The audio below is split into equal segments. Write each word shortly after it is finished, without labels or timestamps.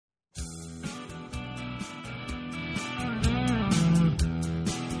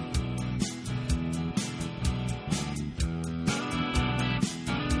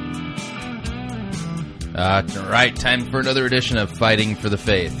Right, time for another edition of Fighting for the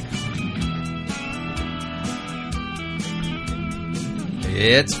Faith.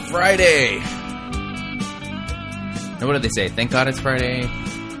 It's Friday. Now, what did they say? Thank God it's Friday.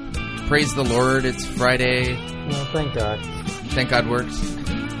 Praise the Lord, it's Friday. Well, thank God. Thank God works.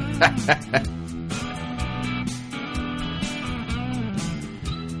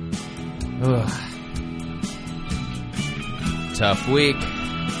 Tough week.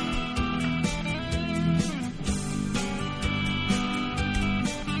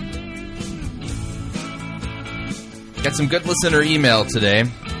 Got some good listener email today.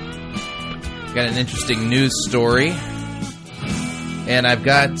 Got an interesting news story. And I've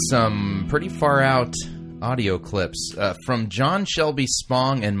got some pretty far out audio clips from John Shelby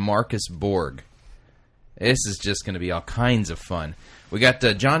Spong and Marcus Borg. This is just going to be all kinds of fun. We got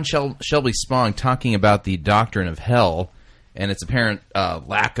John Shelby Spong talking about the doctrine of hell and its apparent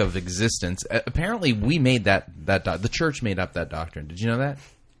lack of existence. Apparently, we made that the church made up that doctrine. Did you know that?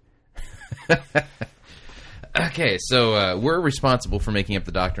 Okay, so we're responsible for making up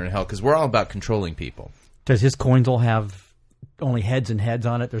the doctrine of hell because we're all about controlling people. Does his coins all have only heads and heads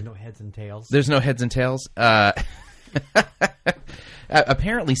on it? There's no heads and tails? There's no heads and tails?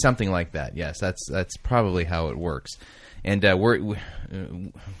 Apparently something like that, yes. That's probably how it works. And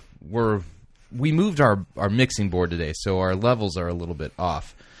we moved our mixing board today, so our levels are a little bit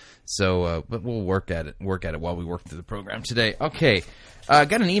off. So, but we'll work at it while we work through the program today. Okay. I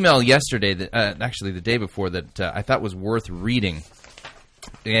got an email yesterday, that actually the day before, that I thought was worth reading.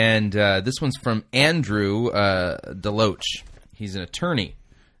 And this one's from Andrew Deloach. He's an attorney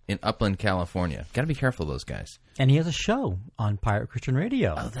in Upland, California. Got to be careful of those guys. And he has a show on Pirate Christian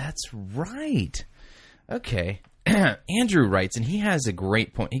Radio. Oh, that's right. Okay. Andrew writes, and he has a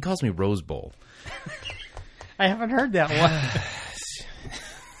great point. He calls me Rose Bowl. I haven't heard that one.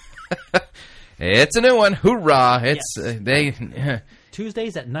 It's a new one. Hoorah. It's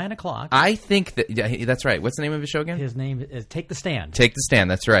Tuesdays at 9 o'clock. I think that, yeah, that's right. What's the name of his show again? His name is Take the Stand. Take the Stand,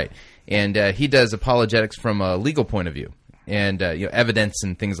 that's right. And he does apologetics from a legal point of view and evidence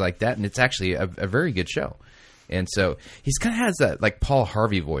and things like that. And it's actually a very good show. And so he's kind of has that like Paul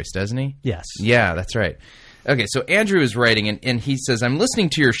Harvey voice, doesn't he? Yes. Yeah, that's right. Okay, so Andrew is writing, and he says, I'm listening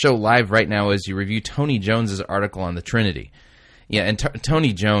to your show live right now as you review Tony Jones's article on the Trinity. Yeah, and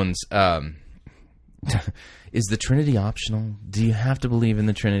Tony Jones... is the Trinity optional? Do you have to believe in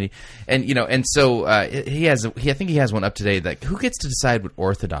the Trinity? And and so I think he has one up today that who gets to decide what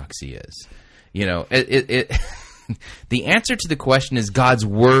orthodoxy is? The answer to the question is God's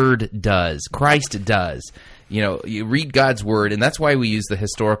Word does. Christ does. You read God's Word, and that's why we use the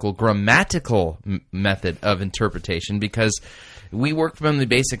historical grammatical method of interpretation, because we work from the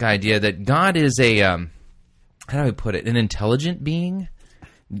basic idea that God is a how do I put it? An intelligent being.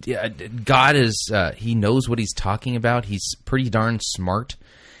 God is, he knows what he's talking about. He's pretty darn smart.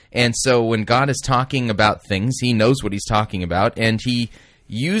 And so when God is talking about things, he knows what he's talking about. And he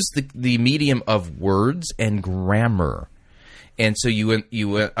used the medium of words and grammar. And so you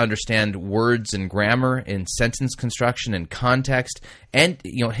understand words and grammar and sentence construction and context. And,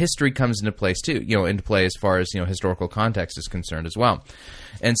 history comes into place too, into play as far as, historical context is concerned as well.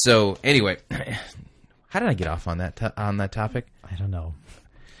 And so, anyway, how did I get off on that topic? I don't know.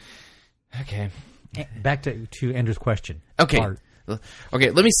 Okay. Back to Andrew's question. Okay.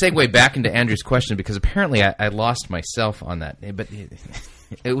 Okay, let me segue back into Andrew's question because apparently I lost myself on that, but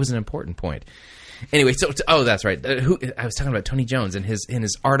it was an important point. Anyway, so that's right. I was talking about Tony Jones and in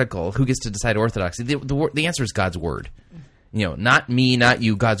his article, Who Gets to Decide Orthodoxy? The answer is God's Word. Not me, not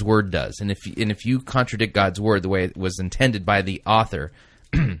you. God's Word does. And if you contradict God's Word the way it was intended by the author,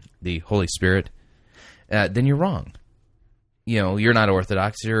 the Holy Spirit, then you're wrong. You're not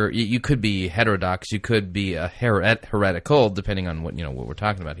Orthodox. You could be heterodox. You could be a heretical, depending on what we're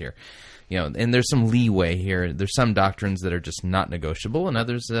talking about here. And there's some leeway here. There's some doctrines that are just not negotiable, and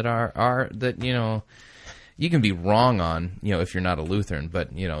others that are that you can be wrong on. If you're not a Lutheran,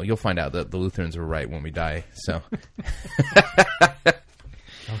 but you'll find out that the Lutherans are right when we die. So.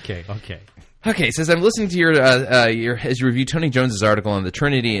 Okay. Okay, it says, I'm listening to your as you review Tony Jones's article on the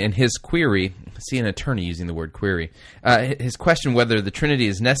Trinity and his query. See an attorney using the word query. His question whether the Trinity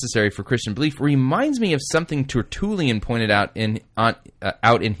is necessary for Christian belief reminds me of something Tertullian pointed out in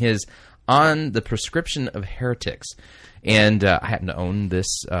his On the Prescription of Heretics. And I happen to own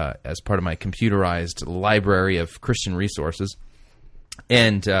this as part of my computerized library of Christian resources.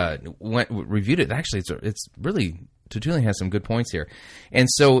 And reviewed it. Actually, it's really... Tertullian has some good points here. And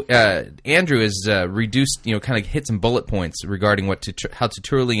so Andrew has reduced, kind of hit some bullet points regarding how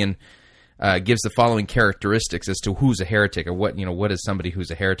Tertullian gives the following characteristics as to who's a heretic, or what is somebody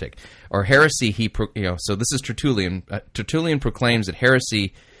who's a heretic. Or heresy, so this is Tertullian. Tertullian proclaims that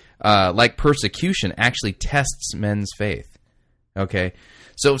heresy, like persecution, actually tests men's faith. Okay,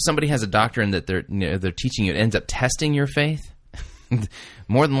 so if somebody has a doctrine that they're teaching you, it ends up testing your faith.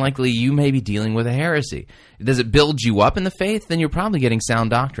 More than likely, you may be dealing with a heresy. Does it build you up in the faith? Then you're probably getting sound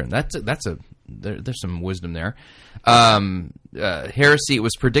doctrine. There's some wisdom there. Heresy, it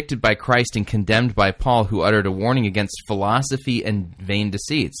was predicted by Christ and condemned by Paul, who uttered a warning against philosophy and vain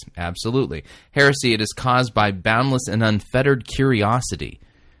deceits. Absolutely. Heresy, it is caused by boundless and unfettered curiosity.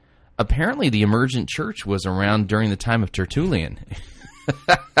 Apparently, the emergent church was around during the time of Tertullian.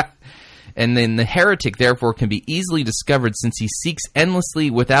 And then the heretic, therefore, can be easily discovered since he seeks endlessly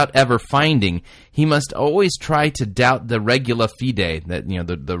without ever finding. He must always try to doubt the regula fide,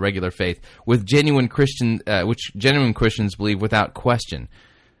 the regular faith, with which genuine Christians believe without question.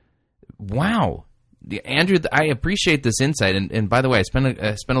 Wow. Andrew, I appreciate this insight, and by the way, I spent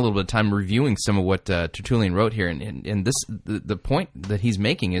a little bit of time reviewing some of what Tertullian wrote here, and the point that he's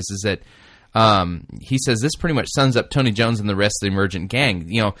making is that he says this pretty much sums up Tony Jones and the rest of the emergent gang.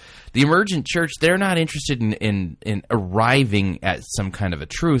 The emergent church, they're not interested in arriving at some kind of a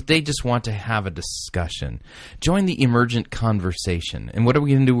truth. They just want to have a discussion. Join the emergent conversation. And what are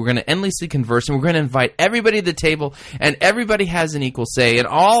we going to do? We're going to endlessly converse, and we're going to invite everybody to the table, and everybody has an equal say, and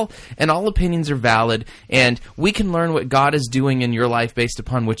all opinions are valid, and we can learn what God is doing in your life based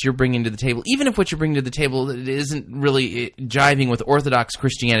upon what you're bringing to the table. Even if what you're bringing to the table isn't really jiving with Orthodox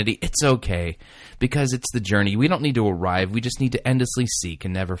Christianity, it's okay. Because it's the journey. We don't need to arrive. We just need to endlessly seek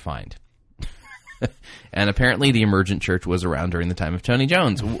and never find. And apparently the emergent church was around during the time of Tony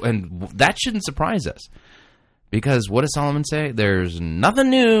Jones. And that shouldn't surprise us. Because what does Solomon say? There's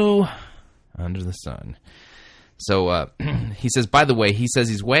nothing new under the sun. So he says, by the way, he says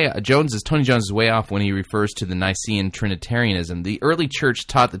Tony Jones is way off when he refers to the Nicene Trinitarianism. The early church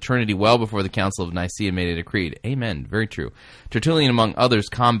taught the Trinity well before the Council of Nicaea made it a creed. Amen. Very true. Tertullian, among others,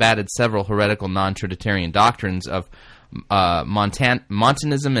 combated several heretical non-Trinitarian doctrines of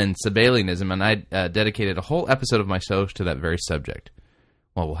Montanism and Sabellianism, and I dedicated a whole episode of my show to that very subject.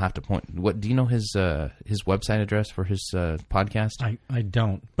 Well, we'll have to point. What do you know his website address for his podcast? I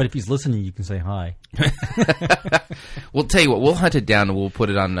don't. But if he's listening, you can say hi. We'll tell you what. We'll hunt it down and we'll put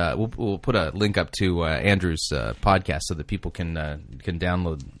it on. We'll put a link up to Andrew's podcast so that people can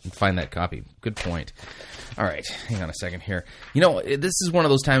download and find that copy. Good point. All right, hang on a second here. This is one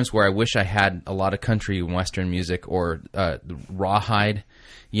of those times where I wish I had a lot of country and western music or rawhide.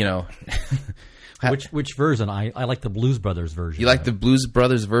 Which version? I like the Blues Brothers version. You like the Blues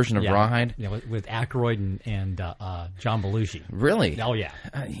Brothers version of Rawhide? Yeah, with Aykroyd and John Belushi. Really? Oh, yeah.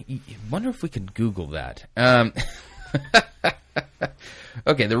 I wonder if we could Google that.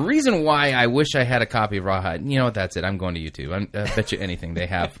 Okay, the reason why I wish I had a copy of Rawhide, you know what, that's it. I'm going to YouTube. I bet you anything they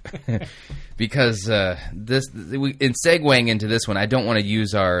have. Because in segueing into this one, I don't want to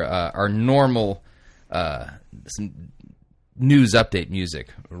use our normal news update music.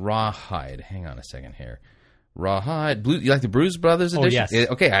 Rawhide. Hang on a second here. Rawhide. You like the Blues Brothers edition? Oh, yes.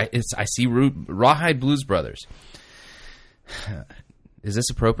 Okay, I see Rawhide Blues Brothers. Is this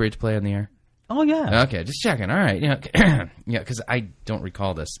appropriate to play on the air? Oh, yeah. Okay, just checking. All right. Yeah, because I don't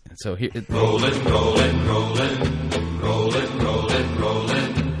recall this. So here... Rollin', rollin', rollin', rollin', rollin', rollin',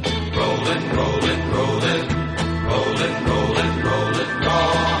 rollin', rollin', rollin', rollin', rollin', rollin',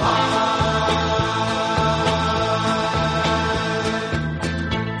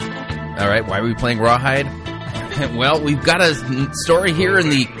 All right, why are we playing Rawhide? Well, we've got a story here in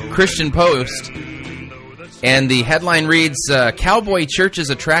the Christian Post, and the headline reads, Cowboy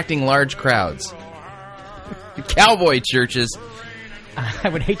churches attracting large crowds. Cowboy churches. I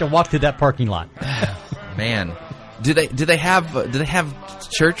would hate to walk through that parking lot. Man, do they have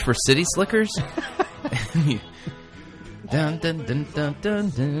church for city slickers? Dun, dun, dun, dun, dun,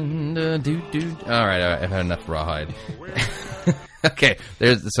 dun, dun, doo, doo. All right, I've had enough Rawhide. Okay,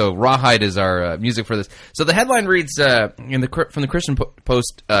 so Rawhide is our music for this. So the headline reads from the Christian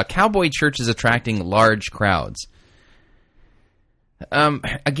Post: Cowboy churches attracting large crowds.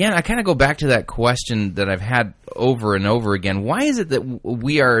 Again, I kind of go back to that question that I've had over and over again. Why is it that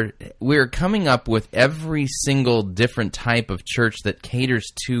we are coming up with every single different type of church that caters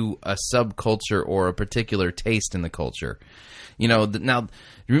to a subculture or a particular taste in the culture? Now,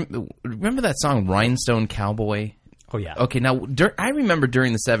 remember that song "Rhinestone Cowboy"? Oh, yeah. Okay, now, I remember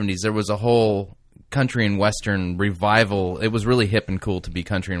during the 70s, there was a whole country and western revival. It was really hip and cool to be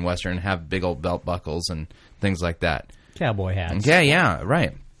country and western and have big old belt buckles and things like that. Cowboy hats. Yeah,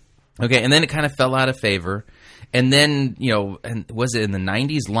 right. Okay, and then it kind of fell out of favor. And then, and was it in the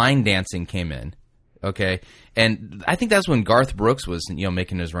 90s, line dancing came in. Okay, and I think that's when Garth Brooks was,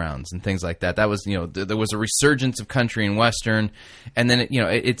 making his rounds and things like that. That was, there was a resurgence of country and western, and then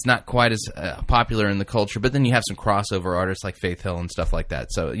it's not quite as popular in the culture. But then you have some crossover artists like Faith Hill and stuff like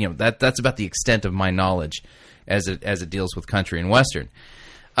that. So that's about the extent of my knowledge as it deals with country and western.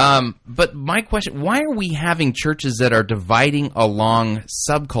 But my question: why are we having churches that are dividing along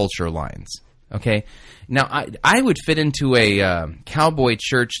subculture lines? Okay, now I would fit into a cowboy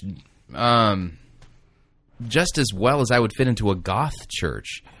church. Just as well as I would fit into a goth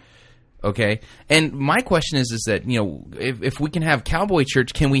church, okay? And my question is that, if we can have cowboy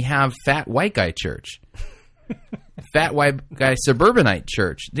church, can we have fat white guy church? Fat white guy suburbanite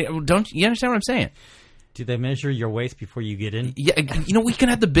church. Don't you understand what I'm saying? Do they measure your waist before you get in? Yeah, we can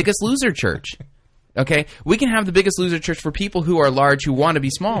have the biggest loser church, okay? We can have the biggest loser church for people who are large who want to be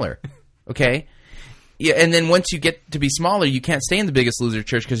smaller, okay? Yeah, and then once you get to be smaller, you can't stay in the biggest loser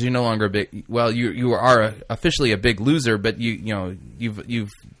church because you're no longer a big. Well, you are officially a big loser, but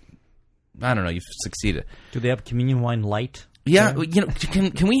you've succeeded. Do they have communion wine light? Yeah,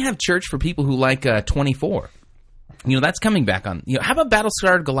 can we have church for people who like 24? That's coming back on. How about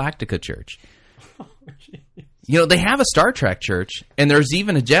Battlestar Galactica church? They have a Star Trek church, and there's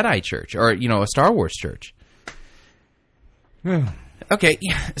even a Jedi church, or a Star Wars church. Okay,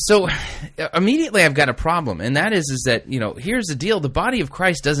 so immediately I've got a problem, and that is that, here's the deal. The body of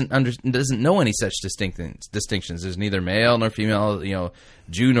Christ doesn't know any such distinctions. There's neither male nor female,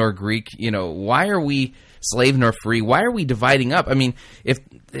 Jew nor Greek. Why are we slave nor free? Why are we dividing up? I mean, if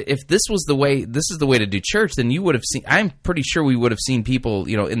this is the way to do church, then you would have seen, I'm pretty sure we would have seen people,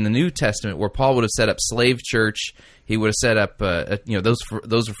 in the New Testament where Paul would have set up slave church. He would have set up,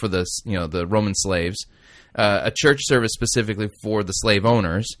 those are for the Roman slaves. A church service specifically for the slave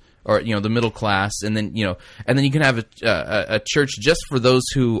owners, or the middle class, and then you can have a church just for those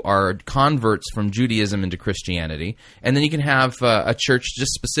who are converts from Judaism into Christianity, and then you can have a church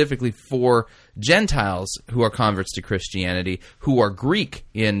just specifically for Gentiles who are converts to Christianity, who are Greek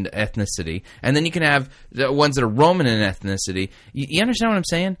in ethnicity, and then you can have the ones that are Roman in ethnicity. You understand what I'm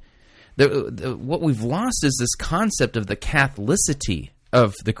saying? What we've lost is this concept of the Catholicity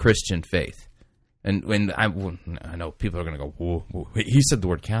of the Christian faith. And when I know people are going to go, whoa, he said the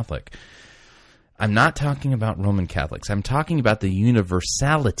word Catholic. I'm not talking about Roman Catholics. I'm talking about the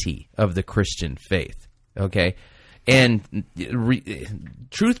universality of the Christian faith, okay? And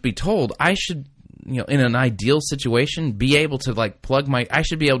truth be told, I should, in an ideal situation, be able to, I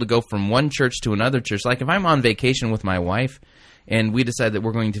should be able to go from one church to another church. Like if I'm on vacation with my wife, and we decide that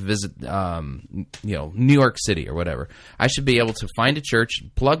we're going to visit, New York City or whatever, I should be able to find a church,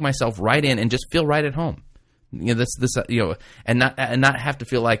 plug myself right in, and just feel right at home. And not have to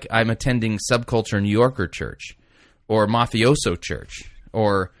feel like I'm attending subculture New Yorker church or mafioso church.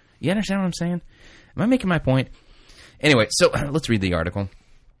 Or you understand what I'm saying? Am I making my point? Anyway, so let's read the article.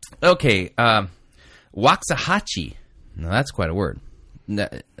 Okay, Waxahachie. Now that's quite a word. You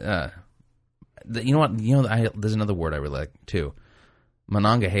know what? There's another word I really like too.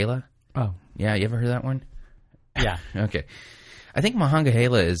 Monongahela. Oh, yeah. You ever heard that one? Yeah. Okay. I think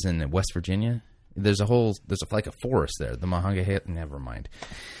Monongahela is in West Virginia. There's a forest there. The Monongahela. Never mind.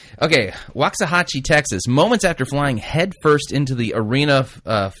 Okay, Waxahachie, Texas. Moments after flying headfirst into the arena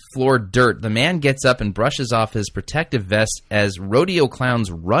floor dirt, the man gets up and brushes off his protective vest as rodeo clowns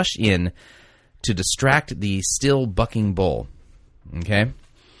rush in to distract the still bucking bull. Okay.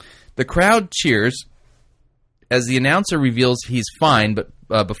 The crowd cheers as the announcer reveals he's fine, but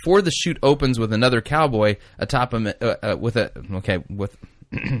before the chute opens with another cowboy atop him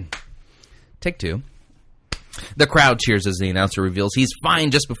take two. The crowd cheers as the announcer reveals he's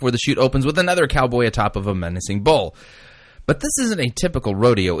fine just before the chute opens with another cowboy atop of a menacing bull. But this isn't a typical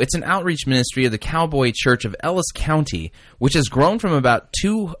rodeo. It's an outreach ministry of the Cowboy Church of Ellis County, which has grown from about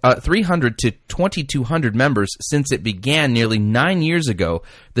 300 to 2,200 members since it began nearly 9 years ago.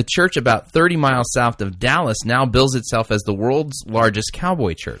 The church, about 30 miles south of Dallas, now bills itself as the world's largest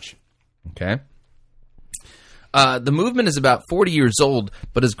cowboy church. Okay. The movement is about 40 years old,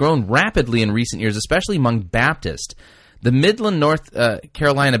 but has grown rapidly in recent years, especially among Baptists. The Midland, North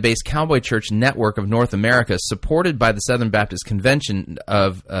Carolina-based Cowboy Church Network of North America, supported by the Southern Baptist Convention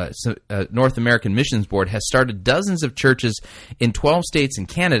of North American Missions Board, has started dozens of churches in 12 states and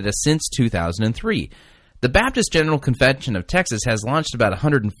Canada since 2003. The Baptist General Convention of Texas has launched about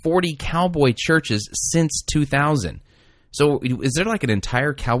 140 cowboy churches since 2000. So is there like an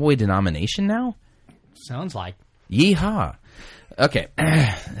entire cowboy denomination now? Sounds like. Yeehaw. Okay.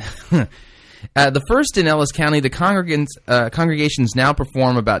 The first in Ellis County, the congregations now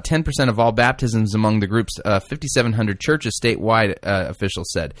perform about 10% of all baptisms among the group's 5,700 churches statewide,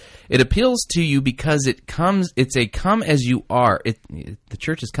 officials said. It appeals to you because it's a come as you are. The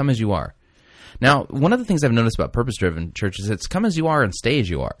church is come as you are. Now, one of the things I've noticed about purpose-driven churches is it's come as you are and stay as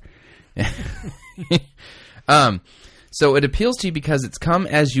you are. So it appeals to you because it's come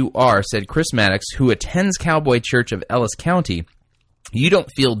as you are, said Chris Maddox, who attends Cowboy Church of Ellis County. You don't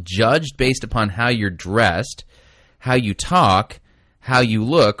feel judged based upon how you're dressed, how you talk, how you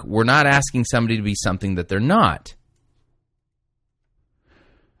look. We're not asking somebody to be something that they're not.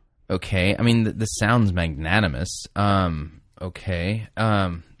 Okay, I mean, this sounds magnanimous. Okay,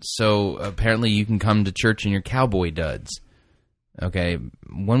 so apparently you can come to church in your cowboy duds. Okay,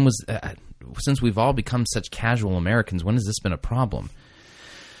 since we've all become such casual Americans, when has this been a problem?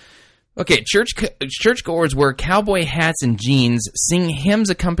 Okay, churchgoers wear cowboy hats and jeans, sing hymns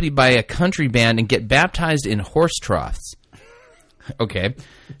accompanied by a country band, and get baptized in horse troughs. Okay.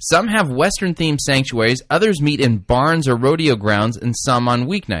 Some have Western-themed sanctuaries, others meet in barns or rodeo grounds, and some on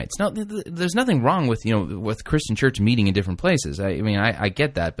weeknights. Now, there's nothing wrong with, with Christian church meeting in different places. I mean, I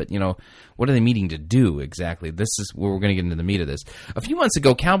get that, but, what are they meeting to do exactly? This is where we're going to get into the meat of this. A few months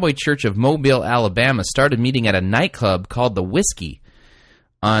ago, Cowboy Church of Mobile, Alabama, started meeting at a nightclub called The Whiskey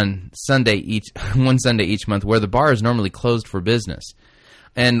on one Sunday each month, where the bar is normally closed for business.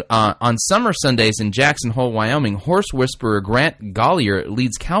 And on summer Sundays in Jackson Hole, Wyoming, horse whisperer Grant Gollier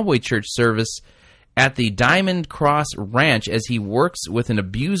leads Cowboy Church service at the Diamond Cross Ranch. As he works with an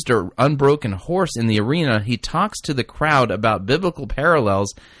abused or unbroken horse in the arena, he talks to the crowd about biblical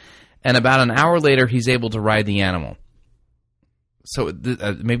parallels, and about an hour later, he's able to ride the animal. So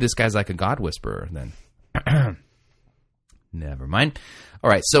maybe this guy's like a God whisperer then. Never mind. All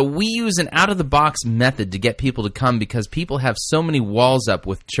right, so we use an out-of-the-box method to get people to come because people have so many walls up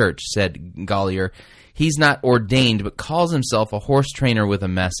with church, said Gollier. He's not ordained, but calls himself a horse trainer with a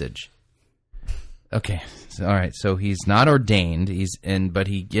message. Okay, all right, so he's not ordained, but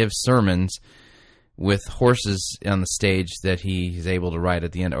he gives sermons with horses on the stage that he's able to ride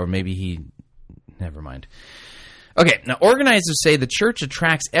at the end, or maybe never mind. Okay, now organizers say the church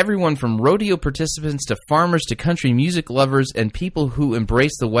attracts everyone from rodeo participants to farmers to country music lovers and people who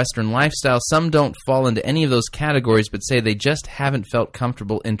embrace the Western lifestyle. Some don't fall into any of those categories, but say they just haven't felt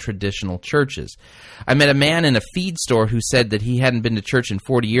comfortable in traditional churches. I met a man in a feed store who said that he hadn't been to church in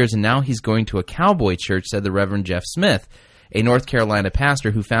 40 years, and now he's going to a cowboy church, said the Reverend Jeff Smith, a North Carolina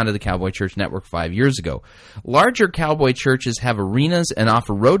pastor who founded the Cowboy Church Network 5 years ago. Larger cowboy churches have arenas and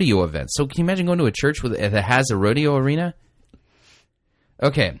offer rodeo events. So can you imagine going to a church that has a rodeo arena?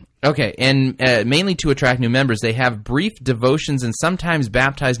 Okay, and mainly to attract new members, they have brief devotions and sometimes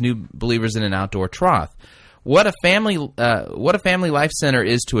baptize new believers in an outdoor trough. What a family life center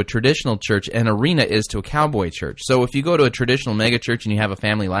is to a traditional church, an arena is to a cowboy church. So if you go to a traditional megachurch and you have a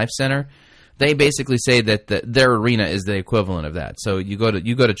family life center, they basically say that their arena is the equivalent of that. So you go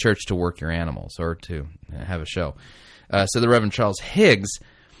to church to work your animals or to have a show. So the Reverend Charles Higgs,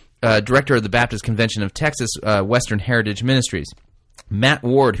 director of the Baptist Convention of Texas Western Heritage Ministries. Matt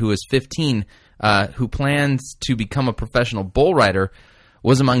Ward, who is 15, who plans to become a professional bull rider,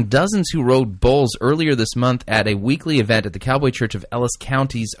 was among dozens who rode bulls earlier this month at a weekly event at the Cowboy Church of Ellis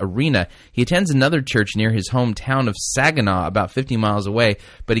County's arena. He attends another church near his hometown of Saginaw, about 50 miles away,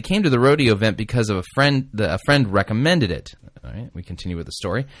 but he came to the rodeo event because of a friend recommended it. All right, we continue with the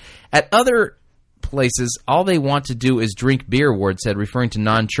story. At other places, all they want to do is drink beer, Ward said, referring to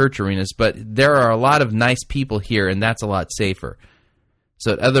non-church arenas, but there are a lot of nice people here, and that's a lot safer.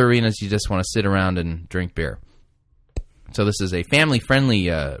 So at other arenas, you just want to sit around and drink beer. So this is a family-friendly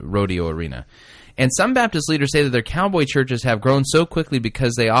rodeo arena. And some Baptist leaders say that their cowboy churches have grown so quickly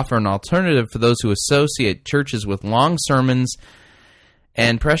because they offer an alternative for those who associate churches with long sermons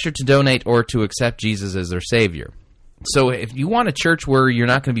and pressure to donate or to accept Jesus as their Savior. So if you want a church where you're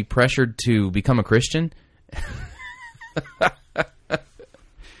not going to be pressured to become a Christian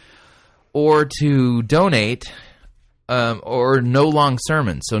or to donate... or no long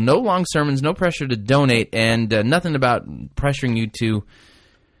sermons. So no long sermons, no pressure to donate, and nothing about pressuring you to...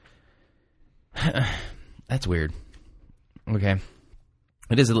 That's weird. Okay.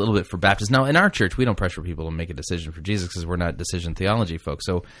 It is a little bit for Baptists. Now, in our church, we don't pressure people to make a decision for Jesus because we're not decision theology folks.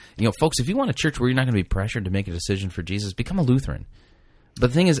 So, folks, if you want a church where you're not going to be pressured to make a decision for Jesus, become a Lutheran.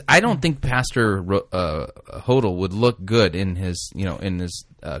 But the thing is, I don't think Pastor Hodel would look good in his,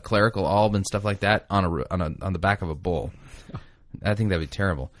 clerical alb and stuff like that on the back of a bull. I think that'd be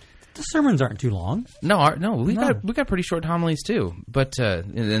terrible. The sermons aren't too long. No, we got pretty short homilies too. But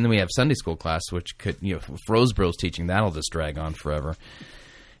and then we have Sunday school class, which could, if Roseborough's teaching, that'll just drag on forever.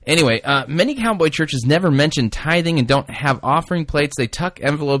 Anyway, many cowboy churches never mention tithing and don't have offering plates. They tuck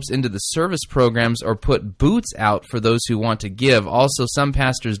envelopes into the service programs or put booths out for those who want to give. Also, some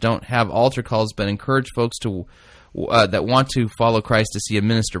pastors don't have altar calls but encourage folks to that want to follow Christ to see a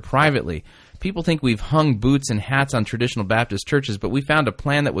minister privately. People think we've hung boots and hats on traditional Baptist churches, but we found a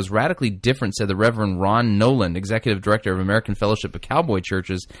plan that was radically different, said the Reverend Ron Noland, Executive Director of American Fellowship of Cowboy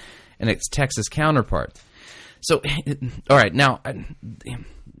Churches and its Texas counterpart. So, all right, now,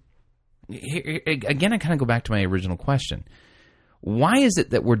 again, I kind of go back to my original question. Why is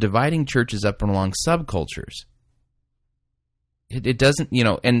it that we're dividing churches up along subcultures? It doesn't,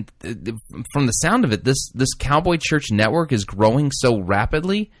 and from the sound of it, this cowboy church network is growing so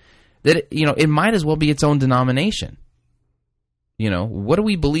rapidly that, it might as well be its own denomination. What do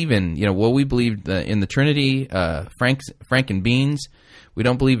we believe in? Well, we believe in the Trinity, Frank and beans. We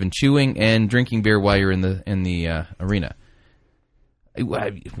don't believe in chewing and drinking beer while you're in the arena.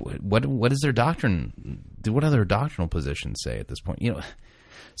 What is their doctrine? What other doctrinal positions say at this point?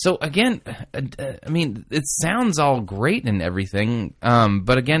 So again, I mean, it sounds all great and everything,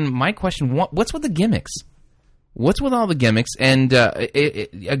 but again, my question: what's with the gimmicks? What's with all the gimmicks? And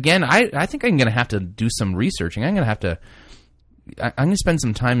again, I think I'm going to have to do some researching. I'm going to spend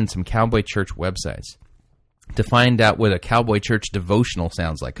some time in some cowboy church websites to find out what a cowboy church devotional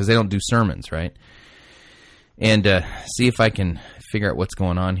sounds like, because they don't do sermons, right? And see if I can figure out what's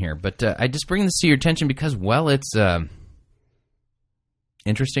going on here. But I just bring this to your attention because, well, it's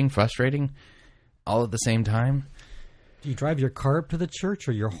interesting, frustrating, all at the same time. Do you drive your car up to the church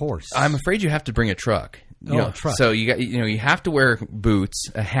or your horse? I'm afraid you have to bring a truck. A truck. So you have to wear boots,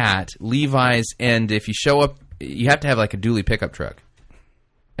 a hat, Levi's, and if you show up, you have to have like a dually pickup truck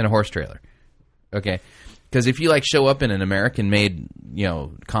and a horse trailer. Okay, because if you show up in an American-made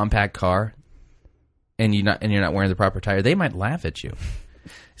compact car, and you're not wearing the proper tire, they might laugh at you.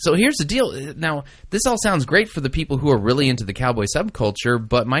 So here's the deal. Now, this all sounds great for the people who are really into the cowboy subculture,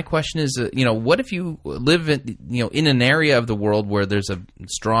 but my question is, what if you live in an area of the world where there's a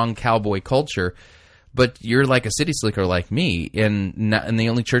strong cowboy culture, but you're like a city slicker like me, and the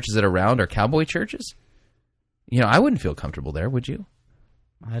only churches that are around are cowboy churches? I wouldn't feel comfortable there, would you?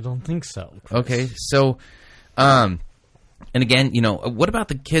 I don't think so, Chris. Okay, so, and again, what about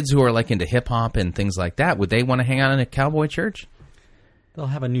the kids who are into hip hop and things like that? Would they want to hang out in a cowboy church? They'll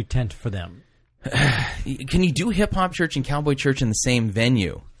have a new tent for them. Can you do hip hop church and cowboy church in the same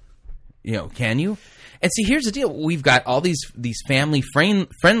venue? Can you? And see, here's the deal: we've got all these family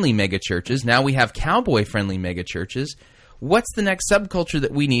friendly mega churches. Now we have cowboy friendly mega churches. What's the next subculture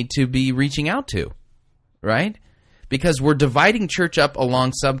that we need to be reaching out to? Right? Because we're dividing church up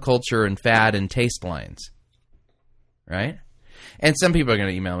along subculture and fad and taste lines. Right? And some people are going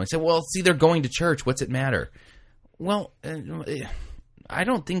to email me and say, well, see, they're going to church. What's it matter? Well, I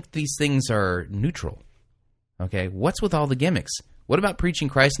don't think these things are neutral. Okay? What's with all the gimmicks? What about preaching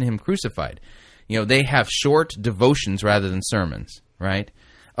Christ and Him crucified? They have short devotions rather than sermons, right?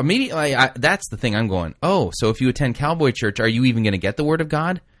 Immediately, that's the thing I'm going, oh, so if you attend cowboy church, are you even going to get the Word of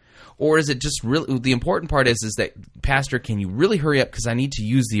God? Or is it just really, the important part is that, Pastor, can you really hurry up because I need to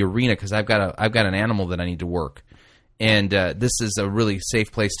use the arena because I've got an animal that I need to work. And this is a really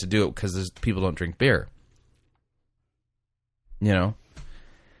safe place to do it because people don't drink beer.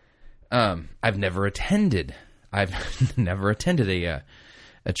 I've never attended a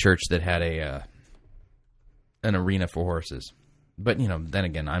church that had an arena for horses. But, then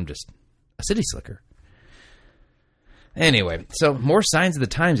again, I'm just a city slicker. Anyway, so more signs of the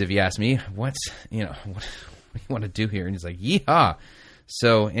times, if you ask me. What do you want to do here? And he's like, yeehaw.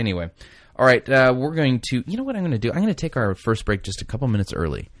 So anyway, all right, we're going to, what I'm going to do? I'm going to take our first break just a couple minutes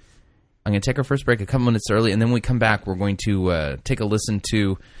early. I'm going to take our first break a couple minutes early, and then when we come back, we're going to take a listen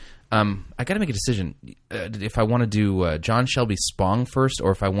to, I got to make a decision if I want to do John Shelby Spong first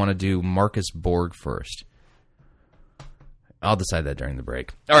or if I want to do Marcus Borg first. I'll decide that during the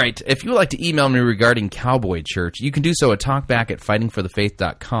break. All right, if you would like to email me regarding Cowboy Church, you can do so at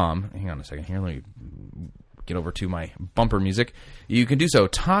talkback@fightingforthefaith.com. Hang on a second here. Let me get over to my bumper music. You can do so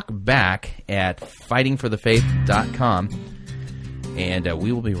talkback@fightingforthefaith.com, and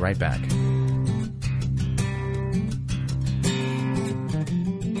we will be right back.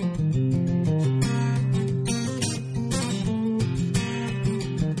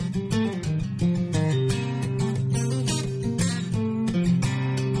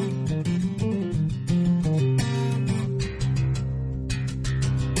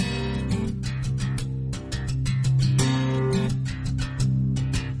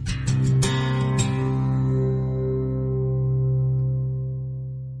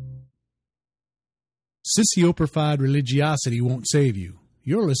 Sissy-opified religiosity won't save you.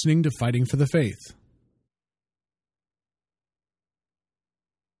 You're listening to Fighting for the Faith.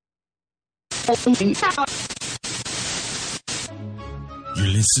 You're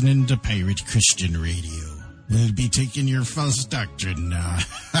listening to Pirate Christian Radio. We'll be taking your false doctrine now.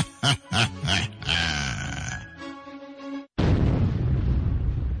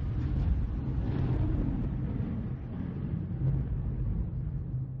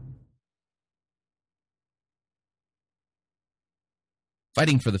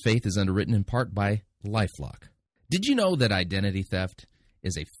 Fighting for the Faith is underwritten in part by LifeLock. Did you know that identity theft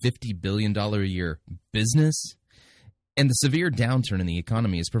is a $50 billion a year business? And the severe downturn in the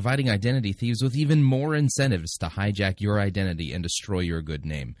economy is providing identity thieves with even more incentives to hijack your identity and destroy your good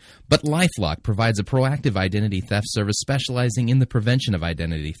name. But LifeLock provides a proactive identity theft service specializing in the prevention of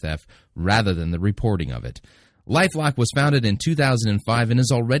identity theft rather than the reporting of it. LifeLock was founded in 2005 and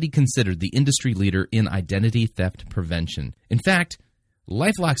is already considered the industry leader in identity theft prevention. In fact,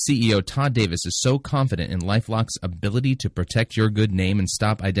 LifeLock CEO Todd Davis is so confident in LifeLock's ability to protect your good name and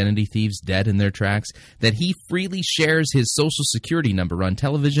stop identity thieves dead in their tracks that he freely shares his social security number on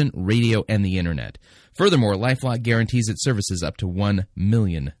television, radio, and the internet. Furthermore, LifeLock guarantees its services up to $1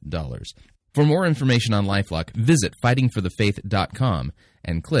 million. For more information on LifeLock, visit fightingforthefaith.com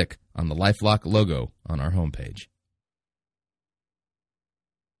and click on the LifeLock logo on our homepage.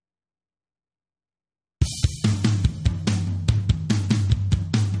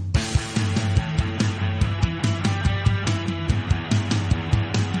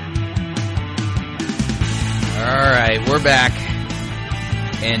 All right, we're back,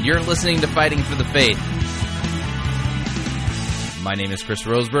 and you're listening to Fighting for the Faith. My name is Chris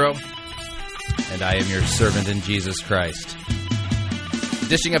Roseborough, and I am your servant in Jesus Christ.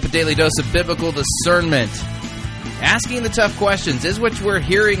 Dishing up a daily dose of biblical discernment, asking the tough questions. Is what we're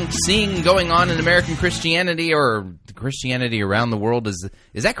seeing going on in American Christianity or Christianity around the world, is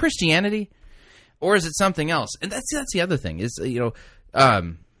that Christianity? Or is it something else? And that's the other thing, is,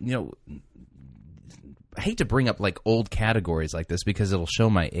 I hate to bring up like old categories like this because it'll show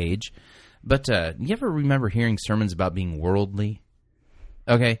my age, but you ever remember hearing sermons about being worldly?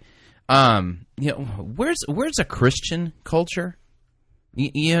 Okay, where's a Christian culture?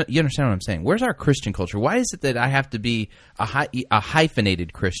 You understand what I'm saying? Where's our Christian culture? Why is it that I have to be a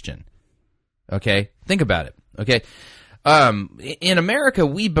hyphenated Christian? Okay, think about it. Okay, in America,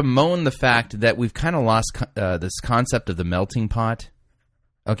 we bemoan the fact that we've kind of lost this concept of the melting pot.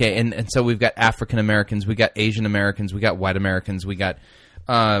 Okay, and so we've got African Americans, we got Asian Americans, we got white Americans, we got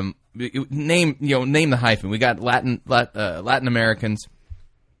name the hyphen. We got Latin Americans.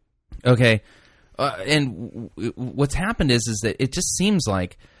 Okay, and what's happened is that it just seems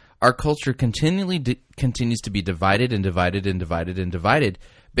like our culture continues to be divided and divided and divided and divided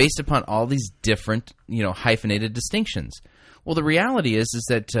based upon all these different hyphenated distinctions. Well, the reality is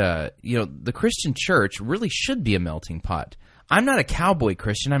that the Christian church really should be a melting pot. I'm not a cowboy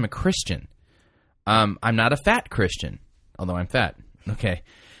Christian. I'm a Christian. I'm not a fat Christian, although I'm fat. Okay.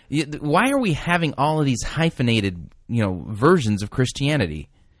 Why are we having all of these hyphenated, versions of Christianity?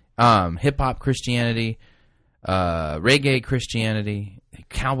 Hip-hop Christianity, reggae Christianity,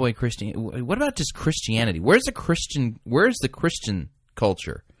 cowboy Christianity. What about just Christianity? Where's the Christian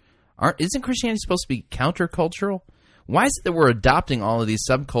culture? Isn't Christianity supposed to be countercultural? Why is it that we're adopting all of these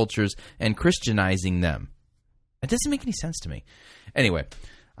subcultures and Christianizing them? It doesn't make any sense to me. Anyway,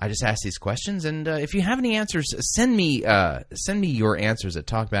 I just asked these questions, and if you have any answers, send me your answers at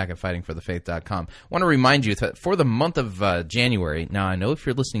talkback@fightingforthefaith.com. I want to remind you that for the month of January, now I know if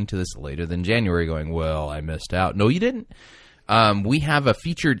you're listening to this later than January going, well, I missed out. No, you didn't. We have a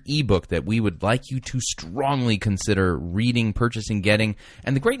featured ebook that we would like you to strongly consider reading, purchasing, getting.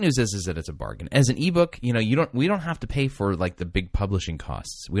 And the great news is that it's a bargain. As an ebook, we don't have to pay for like the big publishing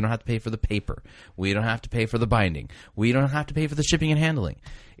costs. We don't have to pay for the paper. We don't have to pay for the binding. We don't have to pay for the shipping and handling.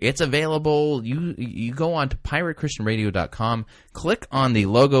 It's available. You go on to piratechristianradio.com, click on the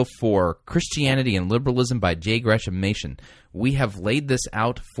logo for Christianity and Liberalism by J. Gresham Machen. We have laid this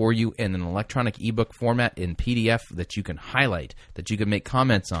out for you in an electronic ebook format in PDF that you can highlight, that you can make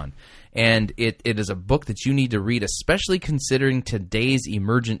comments on. And it is a book that you need to read, especially considering today's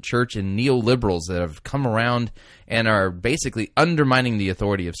emergent church and neoliberals that have come around and are basically undermining the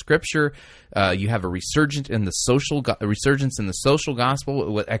authority of Scripture. You have a resurgence in the social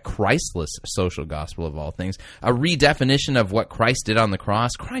gospel, a Christless social gospel of all things, a redefinition of what Christ did on the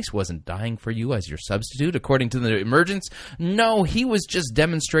cross. Christ wasn't dying for you as your substitute, according to the emergence. No, he was just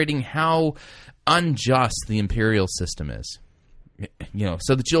demonstrating how unjust the imperial system is.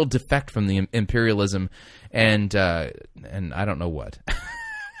 So that you'll defect from the imperialism and I don't know what.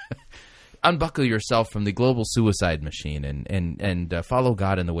 unbuckle yourself from the global suicide machine and follow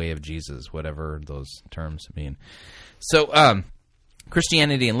God in the way of Jesus, whatever those terms mean. So,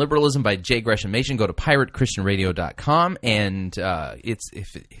 Christianity and Liberalism by J. Gresham Machen. Go to piratechristianradio.com, and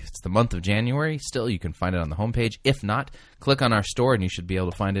if it's the month of January still, you can find it on the homepage. If not, click on our store, and you should be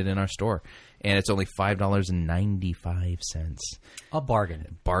able to find it in our store. And it's only $5.95. A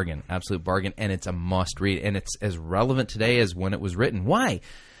bargain. Bargain. Absolute bargain. And it's a must-read. And it's as relevant today as when it was written. Why?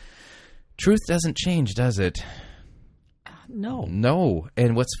 Truth doesn't change, does it? No. No.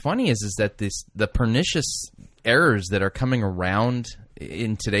 And what's funny is that the pernicious errors that are coming around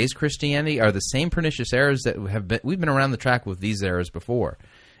in today's Christianity are the same pernicious errors that we've been around the track with these errors before.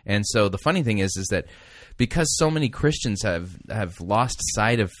 And so the funny thing is that because so many Christians have lost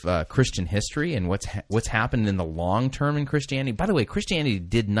sight of Christian history and what's happened in the long term in Christianity. By the way, Christianity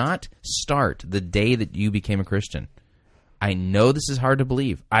did not start the day that you became a Christian. I know this is hard to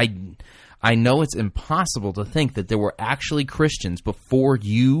believe. I know it's impossible to think that there were actually Christians before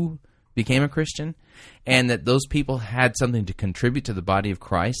you became a Christian, and that those people had something to contribute to the body of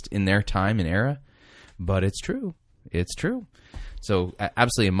Christ in their time and era. But it's true. It's true. So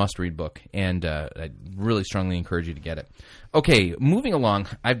absolutely a must-read book, and I really strongly encourage you to get it. Okay, moving along,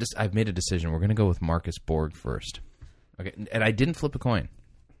 I've made a decision. We're going to go with Marcus Borg first. Okay, and I didn't flip a coin.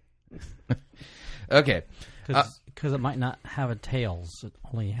 Okay. Because it might not have a tails. It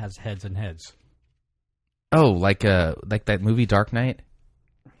only has heads and heads. Oh, like that movie Dark Knight?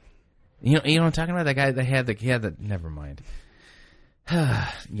 You know what I'm talking about? That guy that had the never mind.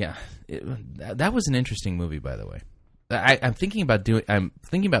 Yeah. That was an interesting movie, by the way. I'm thinking about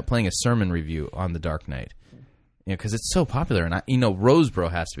playing a sermon review on The Dark Knight, because it's so popular, and Roseboro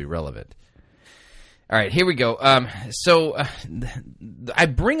has to be relevant. All right, here we go. So I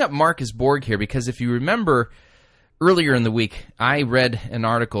bring up Marcus Borg here because if you remember earlier in the week, I read an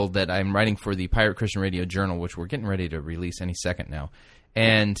article that I'm writing for the Pirate Christian Radio Journal, which we're getting ready to release any second now.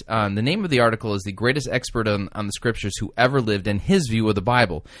 And the name of the article is "The Greatest Expert on the Scriptures Who Ever Lived and His View of the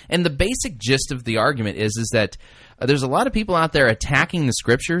Bible." And the basic gist of the argument is that there's a lot of people out there attacking the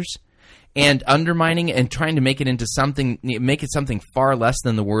Scriptures and undermining it and trying to make it something far less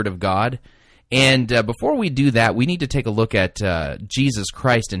than the Word of God. And before we do that, we need to take a look at Jesus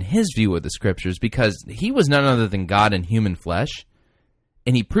Christ and His view of the Scriptures, because He was none other than God in human flesh,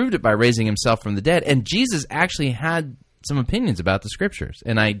 and He proved it by raising Himself from the dead. And Jesus actually had some opinions about the Scriptures,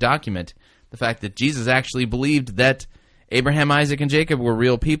 and I document the fact that Jesus actually believed that Abraham, Isaac, and Jacob were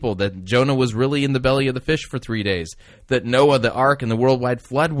real people, that Jonah was really in the belly of the fish for 3 days, that Noah, the ark, and the worldwide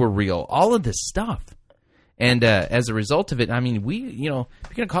flood were real. All of this stuff. And as a result of it, I mean, if you're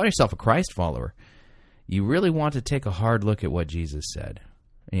going to call yourself a Christ follower, you really want to take a hard look at what Jesus said,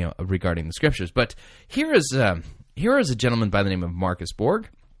 regarding the Scriptures. But here is a gentleman by the name of Marcus Borg.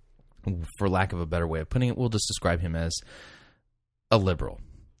 For lack of a better way of putting it, we'll just describe him as a liberal.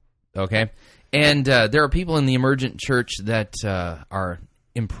 Okay? And there are people in the emergent church that are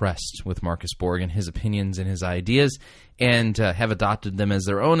impressed with Marcus Borg and his opinions and his ideas, and have adopted them as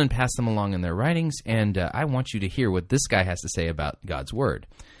their own and passed them along in their writings. And I want you to hear what this guy has to say about God's Word.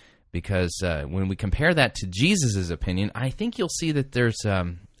 Because when we compare that to Jesus' opinion, I think you'll see that there's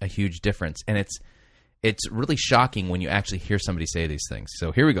a huge difference. And it's really shocking when you actually hear somebody say these things.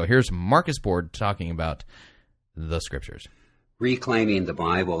 So here we go. Here's Marcus Borg talking about the Scriptures. Reclaiming the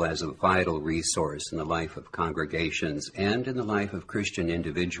Bible as a vital resource in the life of congregations and in the life of Christian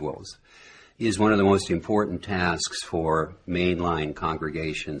individuals is one of the most important tasks for mainline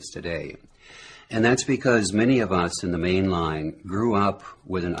congregations today. And that's because many of us in the mainline grew up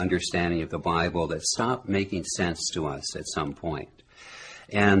with an understanding of the Bible that stopped making sense to us at some point.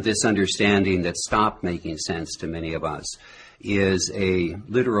 And this understanding that stopped making sense to many of us is a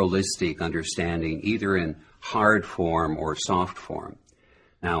literalistic understanding, either in hard form or soft form.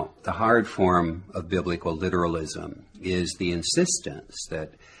 Now, the hard form of biblical literalism is the insistence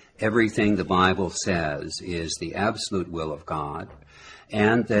that everything the Bible says is the absolute will of God,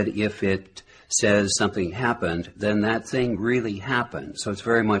 and that if it says something happened, then that thing really happened. So it's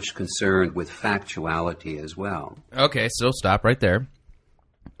very much concerned with factuality as well. Okay, so stop right there.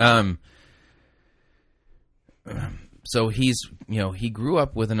 So he grew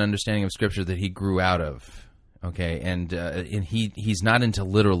up with an understanding of Scripture that he grew out of. Okay, and he's not into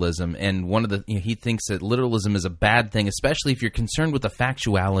literalism, and he thinks that literalism is a bad thing, especially if you're concerned with the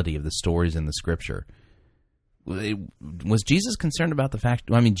factuality of the stories in the Scripture. Was Jesus concerned about the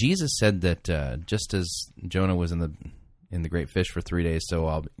fact? I mean, Jesus said that just as Jonah was in the great fish for 3 days,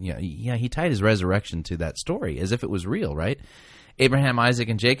 so he tied his resurrection to that story as if it was real, right? Abraham, Isaac,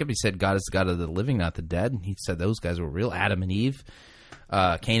 and Jacob, he said God is the God of the living, not the dead. He said those guys were real. Adam and Eve,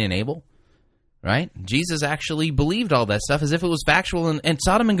 Cain and Abel. right? Jesus actually believed all that stuff as if it was factual. And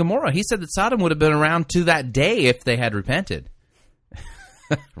Sodom and Gomorrah, he said that Sodom would have been around to that day if they had repented.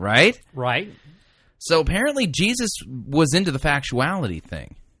 Right? Right. So apparently Jesus was into the factuality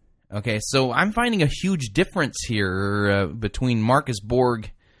thing. Okay, so I'm finding a huge difference here between Marcus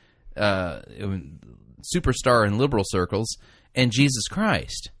Borg, superstar in liberal circles, and Jesus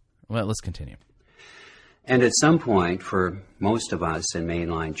Christ. Well, let's continue. And at some point, for most of us in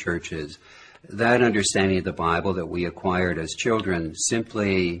mainline churches, that understanding of the Bible that we acquired as children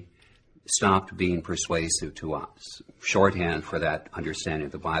simply stopped being persuasive to us. Shorthand for that understanding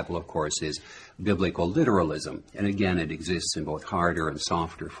of the Bible, of course, is biblical literalism. And again, it exists in both harder and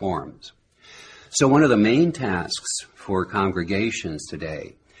softer forms. So one of the main tasks for congregations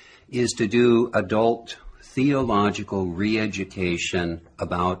today is to do adult theological re-education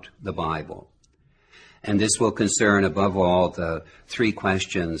about the Bible. And this will concern, above all, the three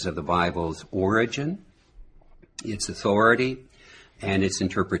questions of the Bible's origin, its authority, and its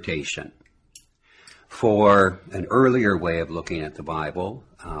interpretation. For an earlier way of looking at the Bible,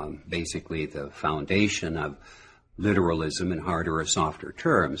 basically the foundation of literalism in harder or softer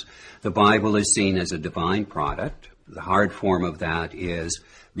terms, the Bible is seen as a divine product. The hard form of that is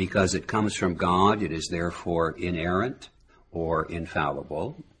because it comes from God, it is therefore inerrant or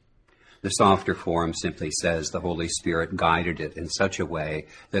infallible. The softer form simply says the Holy Spirit guided it in such a way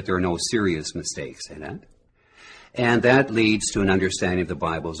that there are no serious mistakes in it. And that leads to an understanding of the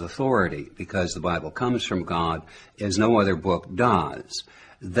Bible's authority, because the Bible comes from God as no other book does.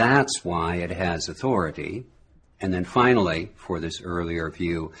 That's why it has authority. And then finally, for this earlier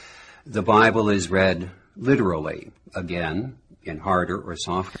view, the Bible is read literally, again, in harder or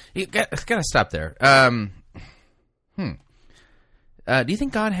softer. You got to stop there. Do you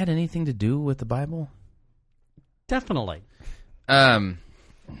think God had anything to do with the Bible? Definitely.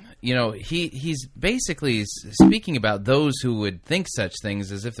 He's basically speaking about those who would think such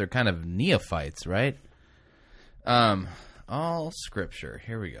things as if they're kind of neophytes, right? All Scripture.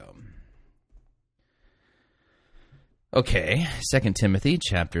 Here we go. Okay, 2 Timothy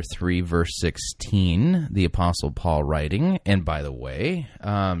chapter 3, verse 16, the Apostle Paul writing, and by the way,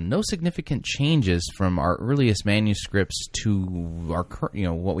 no significant changes from our earliest manuscripts to our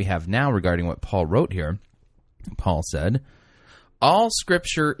what we have now regarding what Paul wrote here. Paul said, all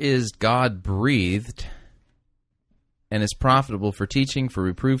Scripture is God-breathed and is profitable for teaching, for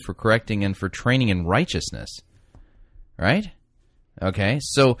reproof, for correcting, and for training in righteousness. Right? Okay,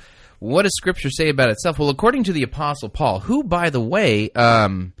 so what does Scripture say about itself? Well, according to the Apostle Paul, who, by the way,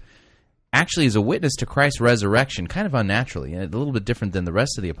 actually is a witness to Christ's resurrection, kind of unnaturally, and a little bit different than the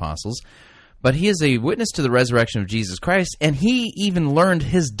rest of the apostles, but he is a witness to the resurrection of Jesus Christ, and he even learned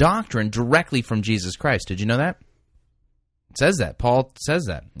his doctrine directly from Jesus Christ. Did you know that? It says that. Paul says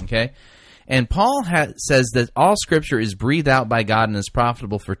that, okay? And Paul says that all Scripture is breathed out by God and is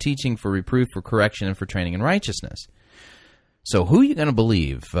profitable for teaching, for reproof, for correction, and for training in righteousness. So who are you going to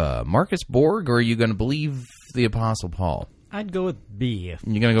believe, Marcus Borg, or are you going to believe the Apostle Paul? I'd go with B.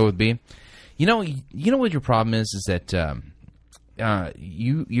 You're going to go with B? You know what your problem is that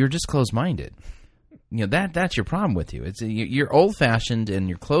you're just closed-minded. That's your problem with you. You're old-fashioned and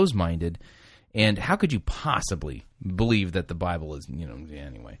you're closed-minded, and how could you possibly believe that the Bible is,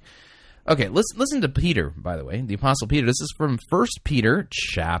 anyway. Okay, let's listen to Peter, by the way, the Apostle Peter. This is from 1 Peter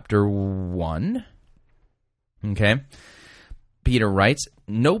chapter 1. Okay? Peter writes,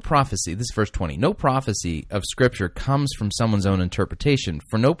 no prophecy, this is verse 20, no prophecy of Scripture comes from someone's own interpretation,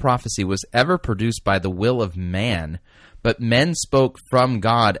 for no prophecy was ever produced by the will of man, but men spoke from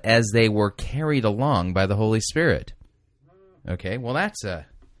God as they were carried along by the Holy Spirit. Okay, well that's an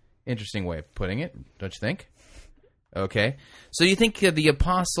interesting way of putting it, don't you think? Okay, so you think the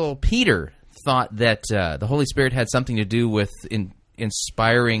Apostle Peter thought that the Holy Spirit had something to do with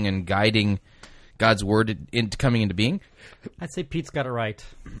inspiring and guiding God's Word into coming into being? I'd say Pete's got it right.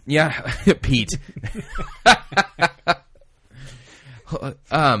 Yeah, Pete. What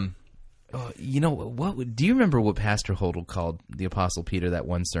do you remember what Pastor Hodel called the Apostle Peter that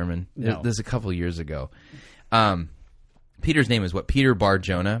one sermon? No. This is a couple of years ago. Peter's name is what? Peter Bar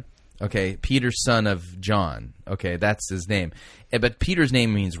Jonah. Okay, Peter, son of John. Okay, that's his name. But Peter's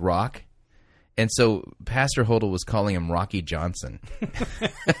name means rock. And So Pastor Hodel was calling him Rocky Johnson.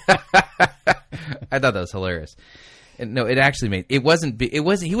 I thought that was hilarious. And no, it actually made he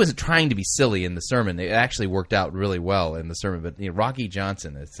wasn't trying to be silly in the sermon. It actually worked out really well in the sermon. But Rocky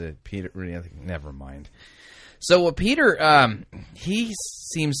Johnson, it's Peter. Never mind. So Peter, he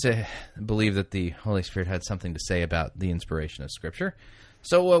seems to believe that the Holy Spirit had something to say about the inspiration of Scripture.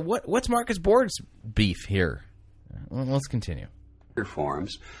 So what's Marcus Borg's beef here? Well, let's continue. softer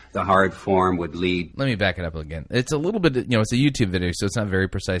forms. The hard form would lead... Let me back it up again. It's a little bit, it's a YouTube video, so it's not very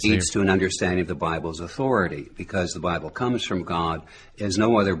precise. Leads to an understanding of the Bible's authority, because the Bible comes from God as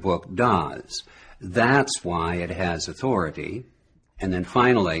no other book does. That's why it has authority. And then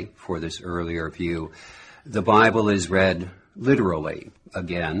finally, for this earlier view, the Bible is read literally,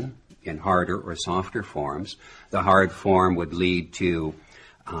 again, in harder or softer forms. The hard form would lead to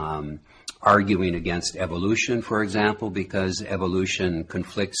arguing against evolution, for example, because evolution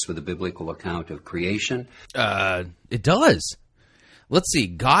conflicts with the biblical account of creation. It does. Let's see.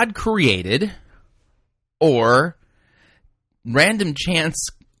 God created, or random chance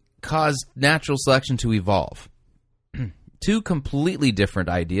caused natural selection to evolve. Two completely different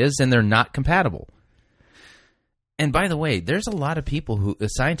ideas, and they're not compatible. And by the way, there's a lot of people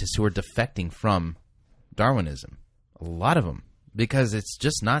scientists who are defecting from Darwinism. A lot of them. Because it's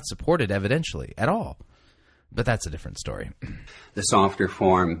just not supported evidentially at all. But that's a different story. The softer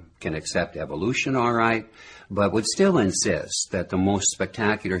form can accept evolution, all right, but would still insist that the most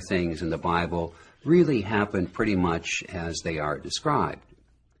spectacular things in the Bible really happen pretty much as they are described.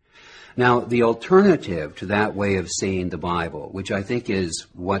 Now, the alternative to that way of seeing the Bible, which I think is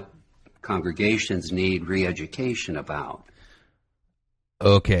what congregations need re-education about.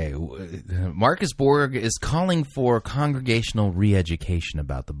 Okay, Marcus Borg is calling for congregational re-education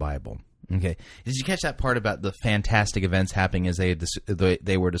about the Bible. Okay, did you catch that part about the fantastic events happening as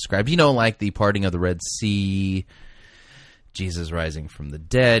they were described? Like the parting of the Red Sea, Jesus rising from the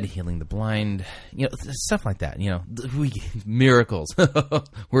dead, healing the blind, stuff like that. Miracles.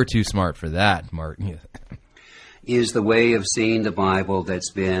 We're too smart for that, Martin. Is the way of seeing the Bible that's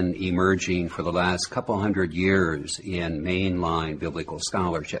been emerging for the last couple hundred years in mainline biblical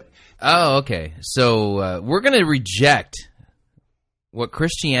scholarship. Oh, okay. So we're going to reject what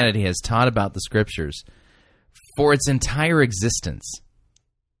Christianity has taught about the Scriptures for its entire existence.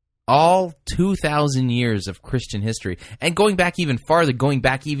 All 2,000 years of Christian history, and going back even farther, going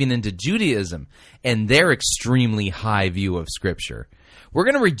back even into Judaism and their extremely high view of Scripture. We're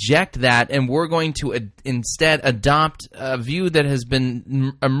going to reject that, and we're going to instead adopt a view that has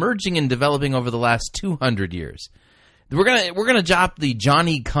been emerging and developing over the last 200 years. We're going to adopt the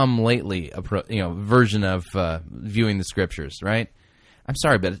Johnny-come-lately version of viewing the Scriptures, right? I'm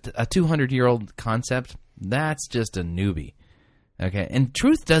sorry, but a 200-year-old concept, that's just a newbie. Okay, and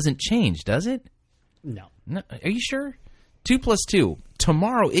truth doesn't change, does it? No. Are you sure? 2 + 2.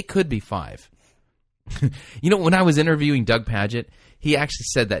 Tomorrow it could be 5. When I was interviewing Doug Padgett, he actually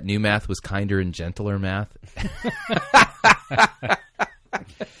said that new math was kinder and gentler math.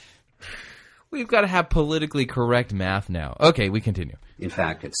 We've got to have politically correct math now. Okay, we continue. In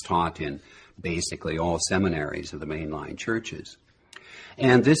fact, it's taught in basically all seminaries of the mainline churches.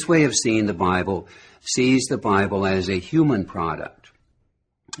 And this way of seeing the Bible sees the Bible as a human product,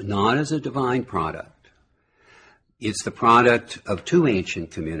 not as a divine product. It's the product of two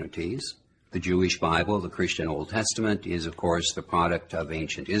ancient communities. The Jewish Bible, the Christian Old Testament, is, of course, the product of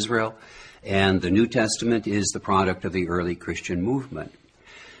ancient Israel, and the New Testament is the product of the early Christian movement.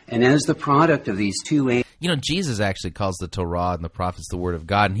 And as the product of these two Jesus actually calls the Torah and the prophets the Word of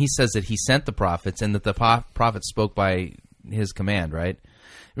God, and he says that he sent the prophets and that the prophets spoke by his command, right?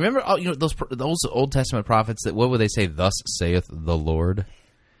 Remember, those Old Testament prophets, what would they say? Thus saith the Lord.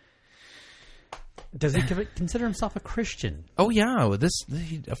 Does he consider himself a Christian? Oh yeah,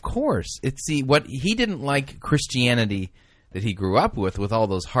 of course. It's what he didn't like Christianity that he grew up with all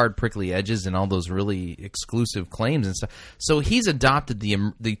those hard, prickly edges and all those really exclusive claims and stuff. So he's adopted the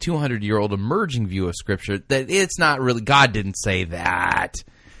 200-year-old emerging view of Scripture that it's not really, God didn't say that.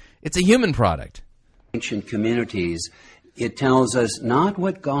 It's a human product. Ancient communities, it tells us not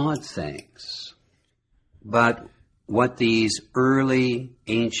what God thinks, but what these early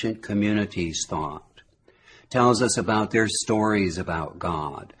ancient communities thought. Tells us about their stories about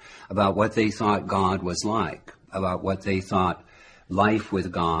God, about what they thought God was like, about what they thought life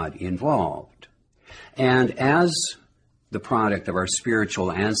with God involved. And as the product of our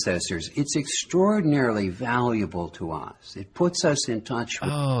spiritual ancestors, it's extraordinarily valuable to us. It puts us in touch with...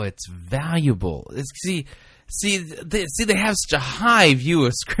 Oh, it's valuable. See, they have such a high view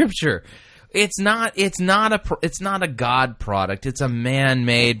of Scripture. It's not a God product. It's a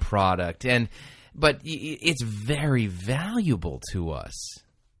man-made product, but it's very valuable to us.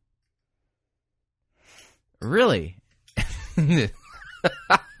 Really.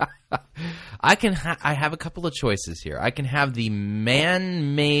 I have a couple of choices here. I can have the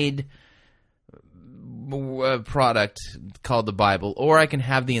man-made product called the Bible, or I can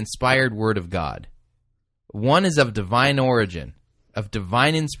have the inspired Word of God. One is of divine origin, of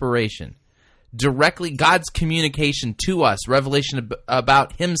divine inspiration. directly, God's communication to us, revelation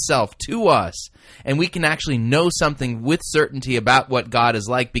about himself to us, and we can actually know something with certainty about what God is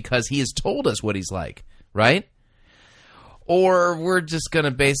like because he has told us what he's like, right? Or we're just going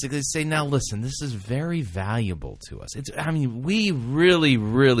to basically say, now listen, this is very valuable to us. We really,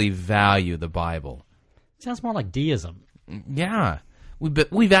 really value the Bible. Sounds more like deism. Yeah,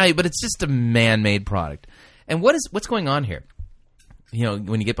 we value, but it's just a man-made product. And what's going on here?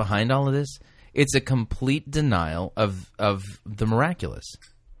 When you get behind all of this, it's a complete denial of the miraculous.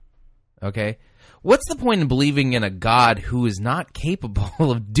 Okay? What's the point in believing in a God who is not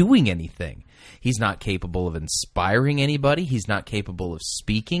capable of doing anything? He's not capable of inspiring anybody. He's not capable of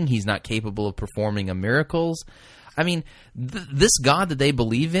speaking. He's not capable of performing miracles. I mean, this God that they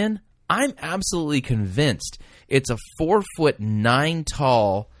believe in, I'm absolutely convinced it's a 4'9"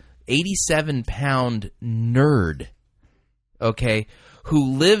 tall, 87-pound nerd, okay,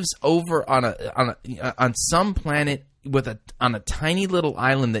 who lives over on some planet on a tiny little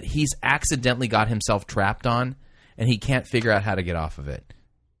island that he's accidentally got himself trapped on, and he can't figure out how to get off of it.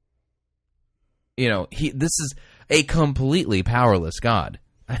 This is a completely powerless God.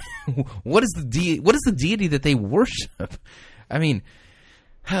 What is the deity that they worship? I mean,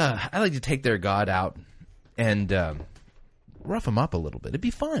 I like to take their God out and rough him up a little bit. It'd be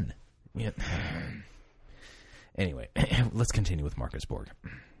fun. Yeah. Anyway, let's continue with Marcus Borg.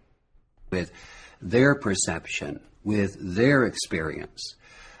 With their perception, with their experience,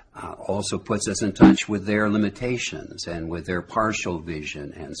 also puts us in touch with their limitations and with their partial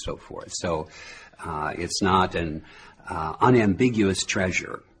vision and so forth. So it's not an unambiguous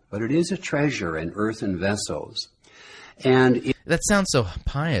treasure, but it is a treasure in earthen vessels. And that sounds so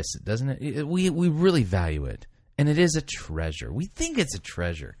pious, doesn't it? We really value it, and it is a treasure. We think it's a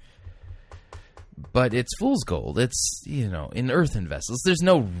treasure, but it's fool's gold. It's, in earthen vessels. There's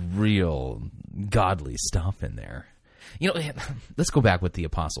no real godly stuff in there. Let's go back with the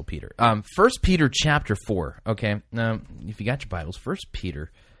Apostle Peter. 1 Peter chapter 4, okay? Now, if you got your Bibles, 1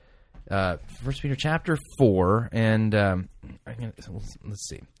 Peter chapter 4, and let's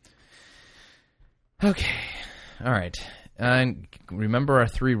see. Okay, all right. Remember our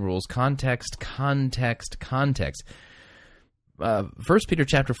 3 rules: context, context, context. 1 Peter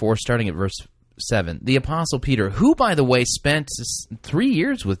chapter 4, starting at verse 7. The Apostle Peter, who, by the way, spent 3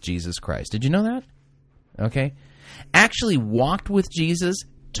 years with Jesus Christ. Did you know that? Okay. Actually walked with Jesus,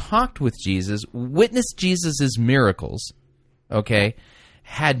 talked with Jesus, witnessed Jesus' miracles, okay,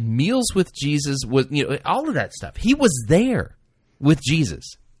 had meals with Jesus, all of that stuff. He was there with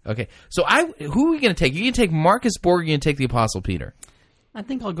Jesus, okay. So who are we going to take? You're going to take Marcus Borg, or you're going to take the Apostle Peter? I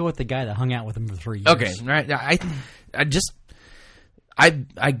think I'll go with the guy that hung out with him for 3 years. Okay, right.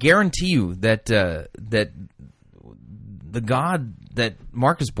 I guarantee you that that the God that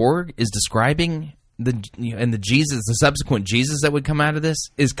Marcus Borg is describing, and the subsequent Jesus that would come out of this,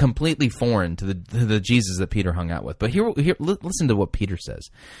 is completely foreign to the Jesus that Peter hung out with. But here, listen to what Peter says.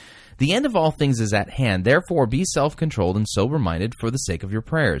 The end of all things is at hand. Therefore, be self-controlled and sober-minded for the sake of your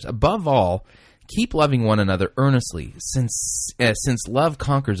prayers. Above all, keep loving one another earnestly, since love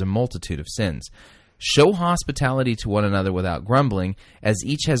conquers a multitude of sins. Show hospitality to one another without grumbling, as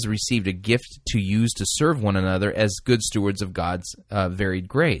each has received a gift to use to serve one another as good stewards of God's varied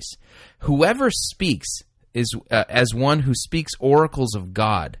grace. Whoever speaks is as one who speaks oracles of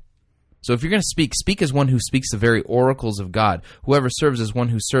God. So if you're going to speak as one who speaks the very oracles of God. Whoever serves as one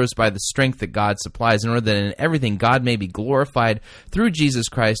who serves by the strength that God supplies, in order that in everything God may be glorified through Jesus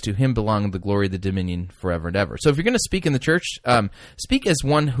Christ. To him belong the glory, the dominion, forever and ever. So if you're going to speak in the church, speak as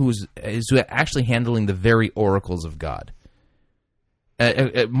one who's actually handling the very oracles of God.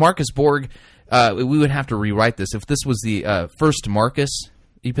 Marcus Borg, we would have to rewrite this. If this was the first Marcus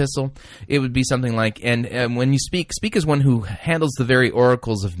epistle, it would be something like, and when you speak as one who handles the very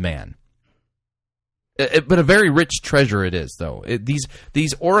oracles of man. But a very rich treasure it is, though.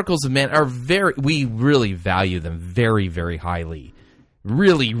 These oracles of man are we really value them very, very highly.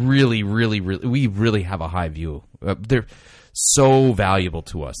 Really, really, really, really, we really have a high view. They're so valuable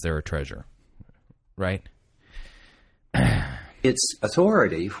to us. They're a treasure, right? Its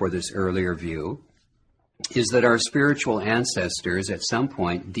authority for this earlier view is that our spiritual ancestors at some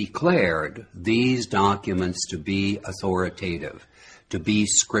point declared these documents to be authoritative, to be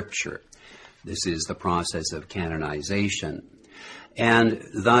scripture. This is the process of canonization. And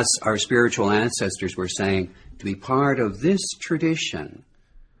thus our spiritual ancestors were saying to be part of this tradition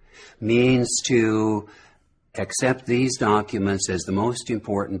means to accept these documents as the most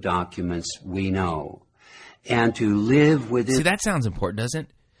important documents we know, and to live within... See, that sounds important, doesn't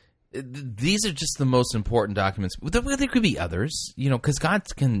it? These are just the most important documents. There could be others, because God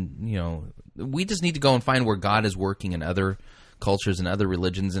can, We just need to go and find where God is working in other cultures and other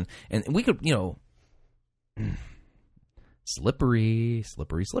religions, and we could, slippery.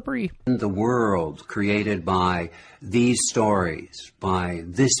 The world created by these stories, by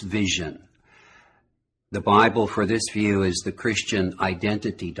this vision. The Bible, for this view, is the Christian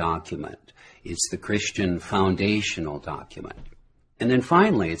identity document. It's the Christian foundational document. And then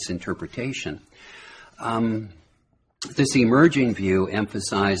finally, its interpretation. This emerging view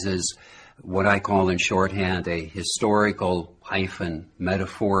emphasizes what I call in shorthand a historical -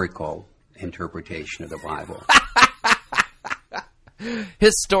 metaphorical interpretation of the Bible.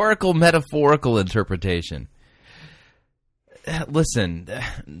 Historical metaphorical interpretation. Listen,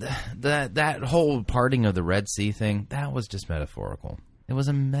 that whole parting of the Red Sea thing, that was just metaphorical. It was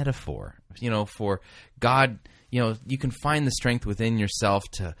a metaphor, for God. You can find the strength within yourself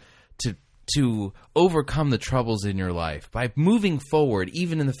to overcome the troubles in your life by moving forward,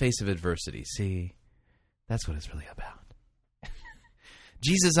 even in the face of adversity. See, that's what it's really about.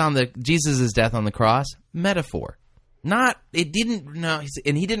 Jesus' death on the cross, metaphor. And he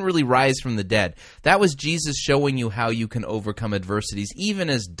didn't really rise from the dead. That was Jesus showing you how you can overcome adversities, even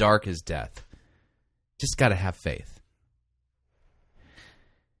as dark as death. Just got to have faith.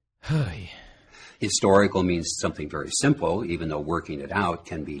 Historical means something very simple, even though working it out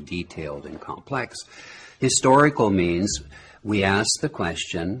can be detailed and complex. Historical means we ask the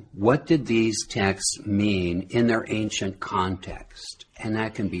question, what did these texts mean in their ancient context? And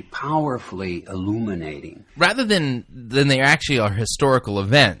that can be powerfully illuminating. Rather than they actually are historical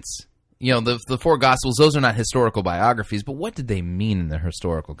events. The four Gospels, those are not historical biographies, but what did they mean in their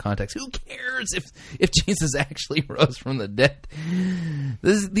historical context? Who cares if Jesus actually rose from the dead?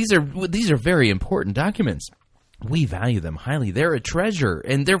 These are very important documents. We value them highly. They're a treasure,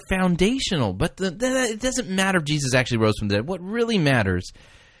 and they're foundational, but it doesn't matter if Jesus actually rose from the dead. What really matters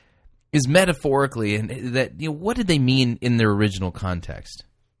is metaphorically, and that what did they mean in their original context?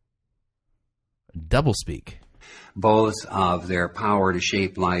 Doublespeak. Both of their power to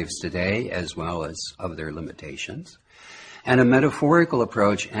shape lives today as well as of their limitations. And a metaphorical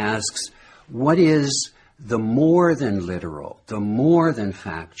approach asks, what is the more than literal, the more than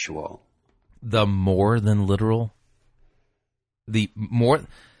factual? The more than literal? There's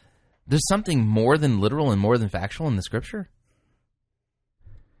something more than literal and more than factual in the Scripture?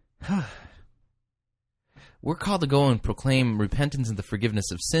 We're called to go and proclaim repentance and the forgiveness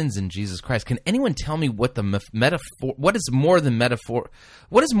of sins in Jesus Christ. Can anyone tell me what the metaphor? What is more than metaphor?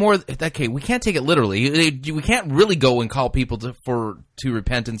 What is more? Okay, we can't take it literally. We can't really go and call people to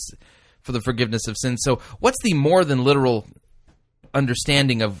repentance for the forgiveness of sins. So, what's the more than literal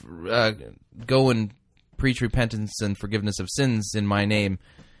understanding of go and preach repentance and forgiveness of sins in my name?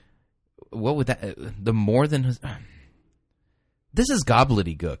 What would that? The more than this is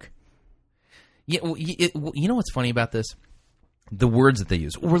gobbledygook. You know what's funny about this? The words that they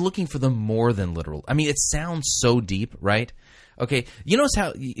use. We're looking for the more than literal. I mean, it sounds so deep, right? Okay, you notice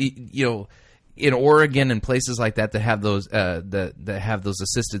how in Oregon and places like that have those that have those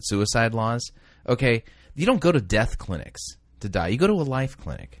assisted suicide laws. Okay, you don't go to death clinics to die. You go to a life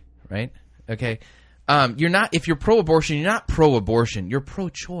clinic, right? Okay, you're not. If you're pro-abortion, you're not pro-abortion. You're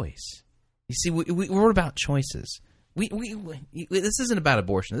pro-choice. You see, we're about choices. This isn't about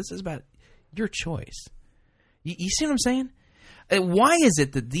abortion. This is about your choice. You see what I'm saying? Why is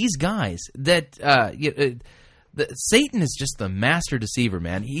it that these guys that Satan is just the master deceiver,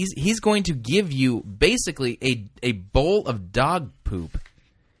 man? He's going to give you basically a bowl of dog poop,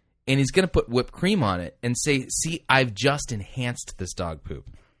 and he's going to put whipped cream on it and say, "See, I've just enhanced this dog poop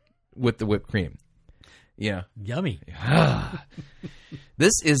with the whipped cream." Yeah, yummy.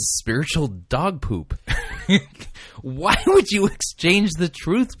 This is spiritual dog poop. Why would you exchange the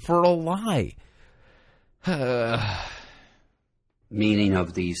truth for a lie? Meaning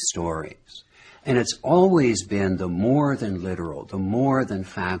of these stories. And it's always been the more than literal, the more than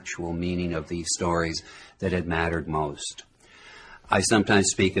factual meaning of these stories that had mattered most. I sometimes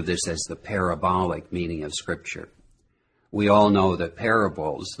speak of this as the parabolic meaning of Scripture. We all know that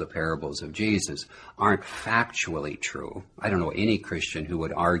the parables of Jesus, aren't factually true. I don't know any Christian who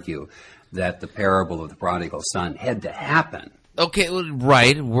would argue that the parable of the prodigal son had to happen. Okay,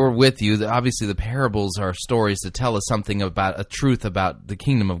 right, we're with you. Obviously, the parables are stories to tell us something about a truth about the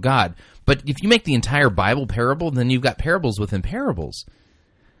kingdom of God. But if you make the entire Bible parable, then you've got parables within parables.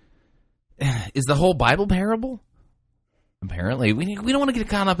 Is the whole Bible parable? Apparently, we don't want to get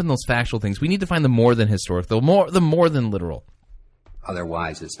caught up in those factual things. We need to find the more than historic, the more than literal.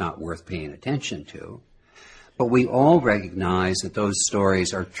 Otherwise, it's not worth paying attention to. But we all recognize that those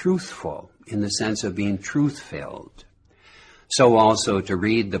stories are truthful in the sense of being truth-filled. So also to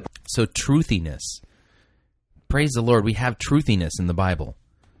read the... So truthiness. Praise the Lord, we have truthiness in the Bible.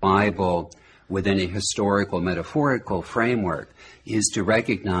 Bible, within a historical, metaphorical framework, is to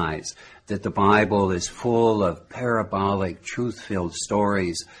recognize that the Bible is full of parabolic, truth-filled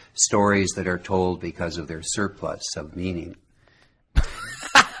stories that are told because of their surplus of meaning.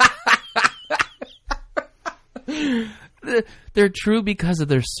 They're true because of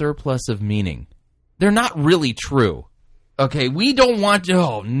their surplus of meaning. They're not really true. Okay, we don't want to...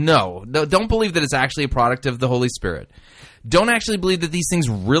 Oh, no. Don't believe that it's actually a product of the Holy Spirit. Don't actually believe that these things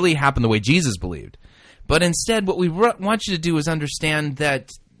really happen the way Jesus believed. But instead, what we want you to do is understand that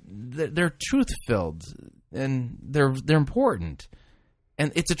they're truth-filled, and they're important.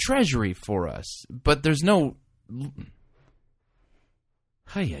 And it's a treasury for us. But there's no...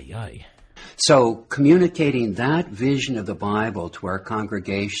 Hi. So communicating that vision of the Bible to our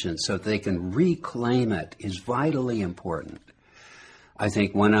congregation so that they can reclaim it is vitally important. I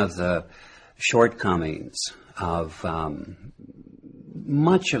think one of the shortcomings of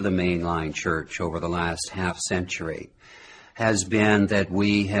much of the mainline church over the last half century has been that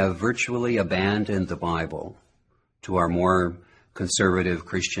we have virtually abandoned the Bible to our more conservative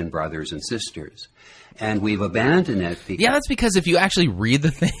Christian brothers and sisters. And we've abandoned it because... Yeah, that's because if you actually read the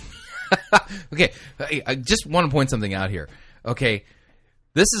thing... Okay, I just want to point something out here. Okay,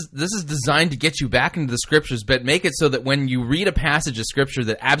 this is designed to get you back into the Scriptures, but make it so that when you read a passage of Scripture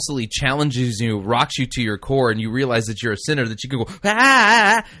that absolutely challenges you, rocks you to your core, and you realize that you're a sinner, that you can go,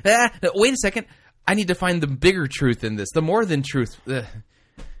 wait a second, I need to find the bigger truth in this, the more than truth,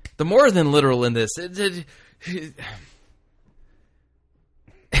 the more than literal in this.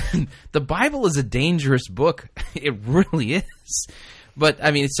 The Bible is a dangerous book. It really is. But,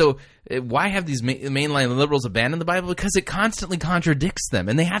 I mean, so why have these mainline liberals abandon the Bible? Because it constantly contradicts them,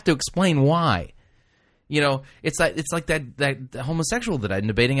 and they have to explain why. You know, it's like that homosexual that I'm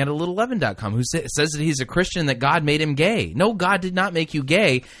debating at littleLeaven.com who says that he's a Christian, that God made him gay. No, God did not make you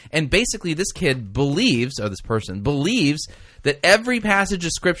gay. And basically this kid believes, or this person believes, that every passage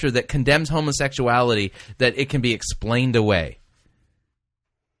of Scripture that condemns homosexuality, that it can be explained away.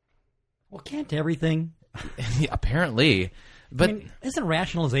 Well, can't everything? Yeah, apparently. But I mean, isn't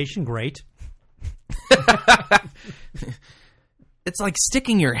rationalization great? It's like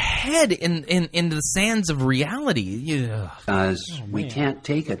sticking your head into the sands of reality. Because we can't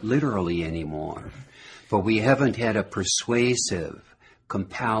take it literally anymore. But we haven't had a persuasive,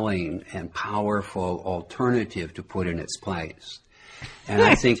 compelling, and powerful alternative to put in its place. And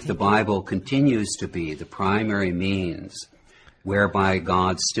I think the Bible continues to be the primary means whereby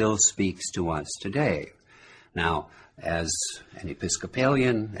God still speaks to us today. Now, as an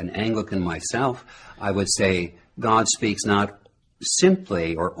Episcopalian, an Anglican myself, I would say God speaks not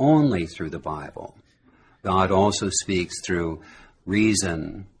simply or only through the Bible. God also speaks through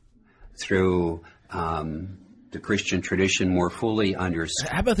reason, through the Christian tradition more fully understood.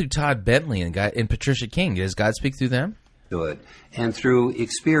 How about through Todd Bentley and Patricia King? Does God speak through them? And through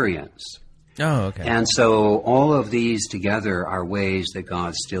experience. Oh, okay. And so all of these together are ways that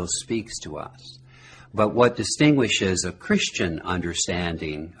God still speaks to us. But what distinguishes a Christian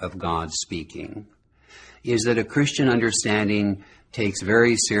understanding of God speaking is that a Christian understanding takes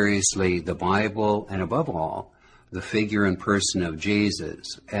very seriously the Bible and, above all, the figure and person of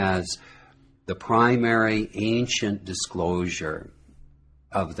Jesus as the primary ancient disclosure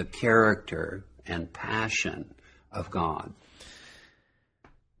of the character and passion of God.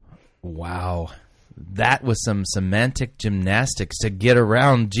 Wow. That was some semantic gymnastics to get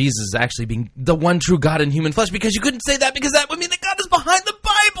around Jesus actually being the one true God in human flesh, because you couldn't say that because that would mean that God is behind the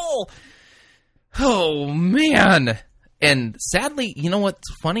Bible. Oh, man. And sadly, you know what's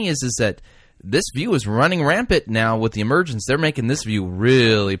funny is that this view is running rampant now with the emergence. They're making this view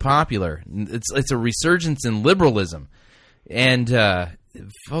really popular. It's a resurgence in liberalism. And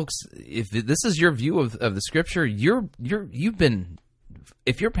folks, if this is your view of the Scripture, you've been...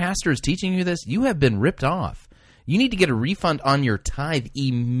 If your pastor is teaching you this, you have been ripped off. You need to get a refund on your tithe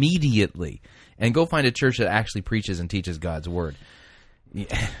immediately and go find a church that actually preaches and teaches God's Word.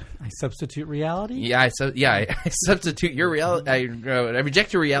 Yeah. I substitute reality? Yeah, I substitute your reality. I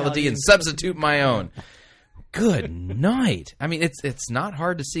reject your reality and substitute my own. Good night. I mean, it's not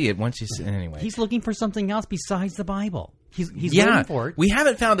hard to see it once you see it anyway. He's looking for something else besides the Bible. He's looking for it. We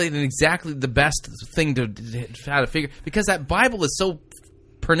haven't found it exactly the best thing to how to figure, because that Bible is so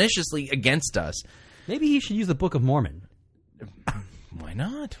perniciously against us. Maybe he should use the Book of Mormon. Why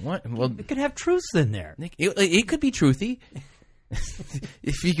not? What? Well, it could have truths in there. It could be truthy.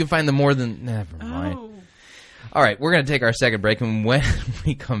 If you can find the more than... Never mind. All right, we're going to take our second break, and when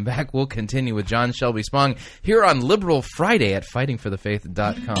we come back, we'll continue with John Shelby Spong here on Liberal Friday at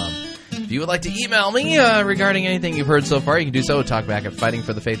fightingforthefaith.com. If you would like to email me regarding anything you've heard so far, you can do so. Talkback at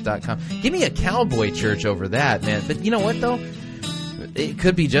fightingforthefaith.com. Give me a cowboy church over that, man. But you know what, though? It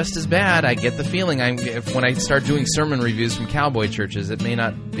could be just as bad. I get the feeling when I start doing sermon reviews from cowboy churches, it may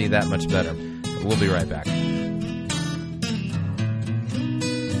not be that much better. We'll be right back.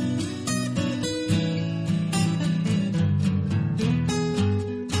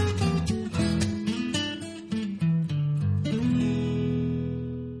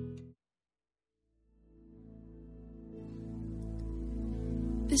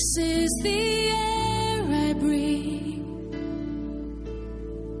 This is the air I breathe.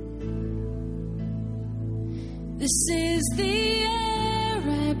 This is the air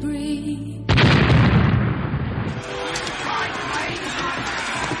I breathe.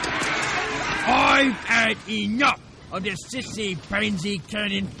 I've had enough of this sissy, pansy,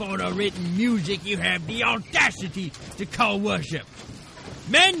 turning photo-written music you have the audacity to call worship.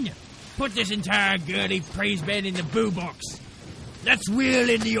 Men, put this entire girly praise band in the boo box. Let's wheel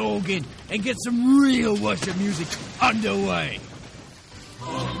in the organ and get some real worship music underway.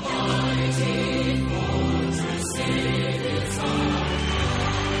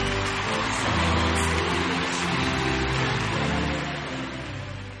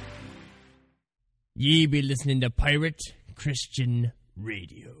 Ye be listening to Pirate Christian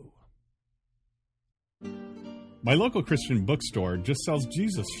Radio. My local Christian bookstore just sells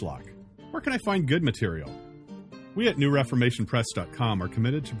Jesus schlock. Where can I find good material? We at NewReformationPress.com are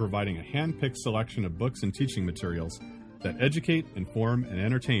committed to providing a hand-picked selection of books and teaching materials that educate, inform, and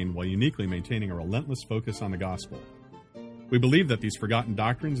entertain while uniquely maintaining a relentless focus on the gospel. We believe that these forgotten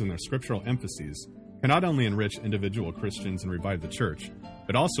doctrines and their scriptural emphases can not only enrich individual Christians and revive the church,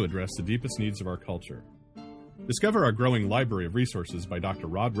 but also address the deepest needs of our culture. Discover our growing library of resources by Dr.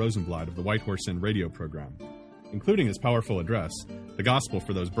 Rod Rosenblatt of the White Horse Inn radio program, including his powerful address, The Gospel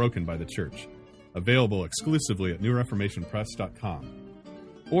for Those Broken by the Church, available exclusively at NewReformationPress.com,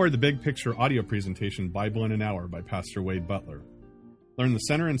 or the Big Picture audio presentation Bible in an Hour by Pastor Wade Butler. Learn the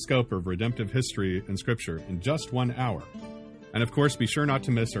center and scope of redemptive history and scripture in just 1 hour. And of course, be sure not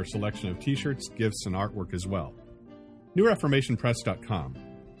to miss our selection of t-shirts, gifts, and artwork as well. NewReformationPress.com.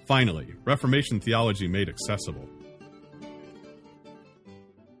 Finally, Reformation theology made accessible.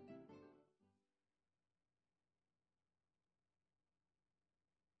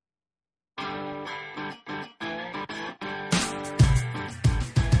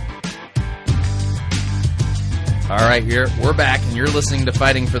 All right, we're back, and you're listening to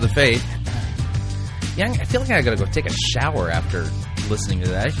Fighting for the Faith. Yeah, I feel like I gotta go take a shower after listening to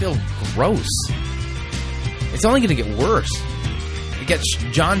that. I feel gross. It's only gonna get worse. We got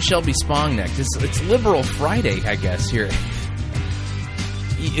John Shelby Spong next. It's Liberal Friday, I guess, here.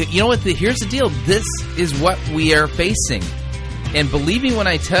 You know what? Here's the deal. This is what we are facing. And believe me when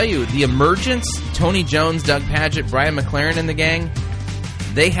I tell you, the emergence, Tony Jones, Doug Padgett, Brian McLaren, and the gang,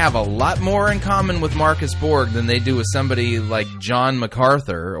 they have a lot more in common with Marcus Borg than they do with somebody like John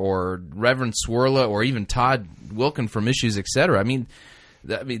MacArthur or Reverend Swirla or even Todd Wilkin from Issues, etc. I mean,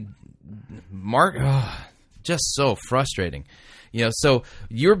 Mark, just so frustrating. You know, so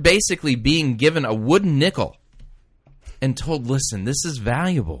you're basically being given a wooden nickel and told, listen, this is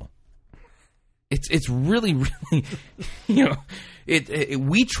valuable. It's really, really, you know,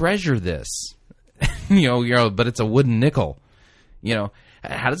 we treasure this, you know, but it's a wooden nickel, you know.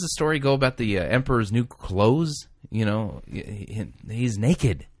 How does the story go about the emperor's new clothes? You know, he's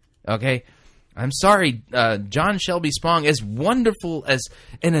naked. Okay, I'm sorry, John Shelby Spong, as wonderful as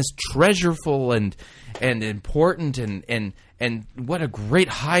treasureful and important and what a great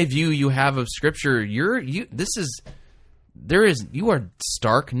high view you have of Scripture. You are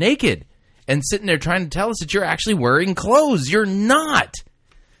stark naked and sitting there trying to tell us that you're actually wearing clothes. You're not.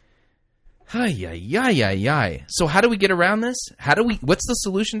 So how do we get around this? What's the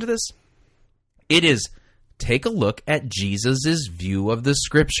solution to this? It is take a look at Jesus' view of the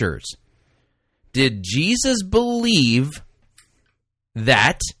Scriptures. Did Jesus believe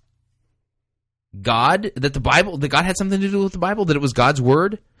that God had something to do with the Bible, that it was God's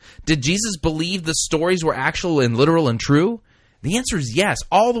word? Did Jesus believe the stories were actual and literal and true? The answer is yes,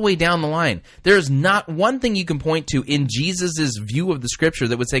 all the way down the line. There is not one thing you can point to in Jesus' view of the Scripture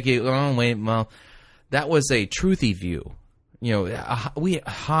that would say, oh, wait, well, that was a truthy view. You know, we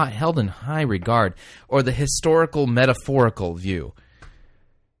held in high regard, or the historical, metaphorical view.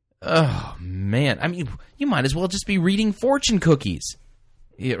 Oh, man. I mean, you might as well just be reading fortune cookies,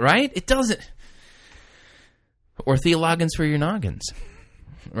 right? It doesn't. Or theologians for your noggins.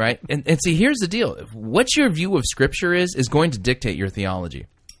 right? And see, here's the deal. What your view of Scripture is going to dictate your theology.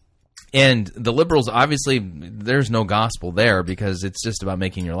 And the liberals, obviously, there's no gospel there because it's just about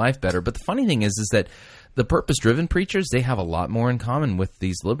making your life better. But the funny thing is that the purpose-driven preachers, they have a lot more in common with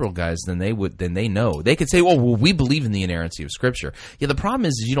these liberal guys than they know. They could say, well, we believe in the inerrancy of Scripture. Yeah, the problem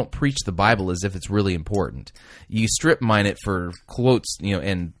is you don't preach the Bible as if it's really important. You strip mine it for quotes,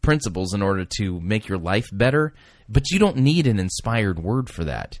 and principles in order to make your life better, but you don't need an inspired word for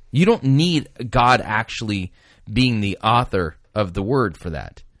that. You don't need God actually being the author of the word for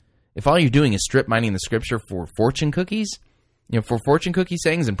that. If all you're doing is strip mining the Scripture for fortune cookies, for fortune cookie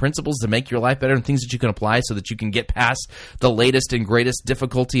sayings and principles to make your life better and things that you can apply so that you can get past the latest and greatest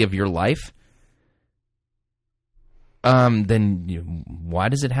difficulty of your life, then why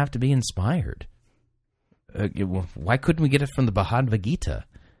does it have to be inspired? Why couldn't we get it from the Bhagavad Gita?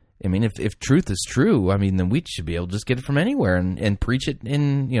 I mean, if truth is true, then we should be able to just get it from anywhere and preach it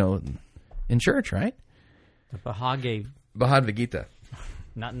in church, right? The Bhagavad Gita.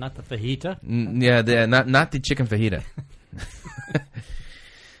 Not the fajita? Yeah, not the chicken fajita.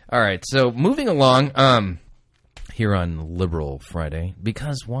 All right, so moving along here on Liberal Friday,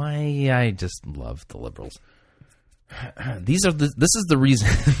 because why I just love the liberals. This is the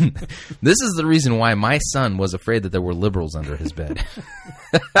reason. This is the reason why my son was afraid that there were liberals under his bed.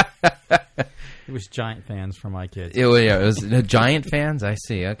 It was Giant fans for my kids. It was Giant fans. I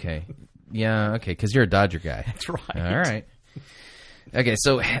see. Okay, yeah. Okay, because you're a Dodger guy. That's right. All right. Okay,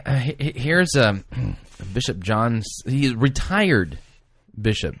 so here's Bishop John. He retired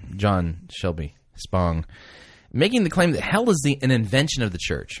Bishop John Shelby Spong, making the claim that hell is an invention of the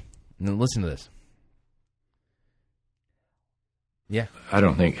church. Now listen to this. Yeah. I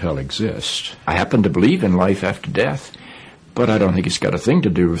don't think hell exists. I happen to believe in life after death, but I don't think it's got a thing to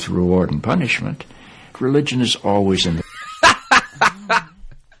do with reward and punishment. Religion is always in the...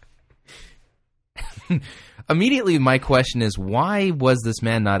 Immediately, my question is, why was this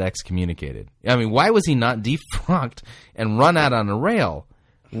man not excommunicated? Why was he not defrocked and run out on a rail?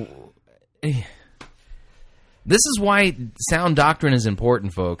 This is why sound doctrine is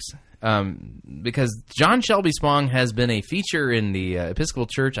important, folks. Because John Shelby Spong has been a feature in the Episcopal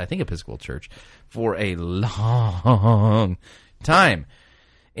Church, for a long time,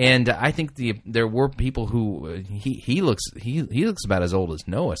 and I think there were people who he looks about as old as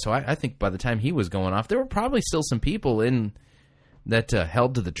Noah. So I think by the time he was going off, there were probably still some people in that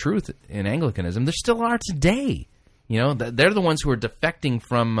held to the truth in Anglicanism. There still are today. They're the ones who are defecting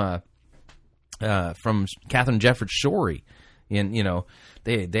from Catherine Jefferts Schori. And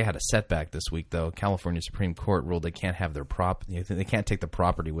they had a setback this week, though. California Supreme Court ruled they can't have their they can't take the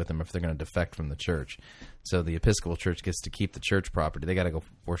property with them if they're going to defect from the church. So the Episcopal Church gets to keep the church property. They got to go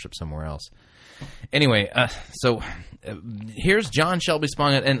worship somewhere else. Anyway, so here's John Shelby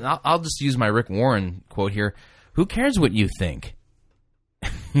Spong, and I'll just use my Rick Warren quote here. Who cares what you think?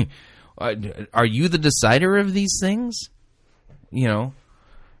 Are you the decider of these things? The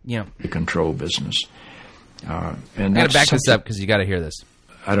control business. And I got to back this up because you got to hear this.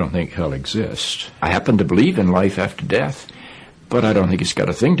 I don't think hell exists. I happen to believe in life after death, but I don't think it's got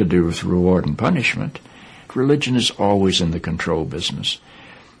a thing to do with reward and punishment. Religion is always in the control business.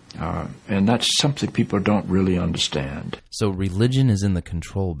 And that's something people don't really understand. So religion is in the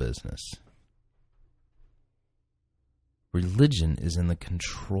control business. Religion is in the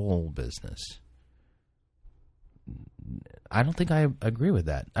control business. I don't think I agree with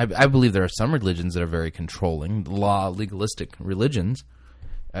that. I believe there are some religions that are very controlling, legalistic religions,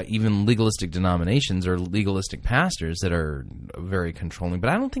 even legalistic denominations or legalistic pastors that are very controlling. But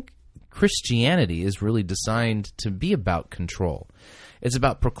I don't think Christianity is really designed to be about control. It's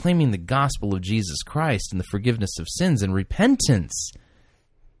about proclaiming the gospel of Jesus Christ and the forgiveness of sins and repentance.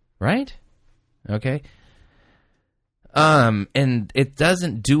 Right? Okay? And it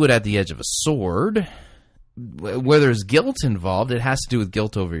doesn't do it at the edge of a sword. Where there's guilt involved, it has to do with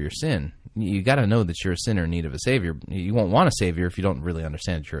guilt over your sin. You got to know that you're a sinner in need of a savior. You won't want a savior if you don't really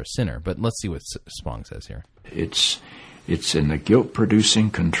understand that you're a sinner. But let's see what Spong says here. It's in the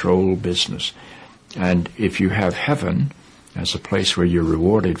guilt-producing control business. And if you have heaven as a place where you're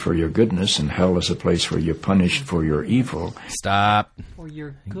rewarded for your goodness and hell as a place where you're punished for your evil... Stop. For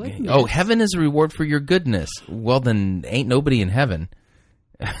your goodness. Oh, heaven is a reward for your goodness. Well, then ain't nobody in heaven.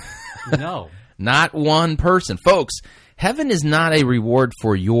 No. Not one person. Folks, heaven is not a reward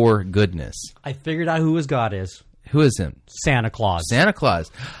for your goodness. I figured out who his God is. Who is him? Santa Claus. Santa Claus.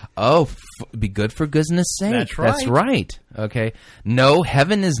 Oh, be good for goodness sake. That's right. That's right. Okay. No,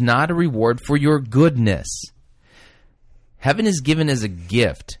 heaven is not a reward for your goodness. Heaven is given as a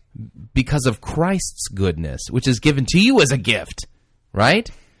gift because of Christ's goodness, which is given to you as a gift. right?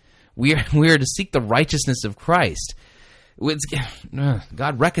 We are to seek the righteousness of Christ.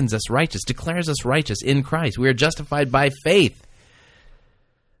 God reckons us righteous, declares us righteous in Christ. We are justified by faith.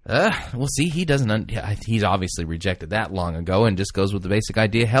 Well, see, he doesn't. He's obviously rejected that long ago, and just goes with the basic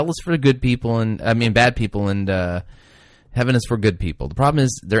idea: hell is for good people, bad people, and heaven is for good people. The problem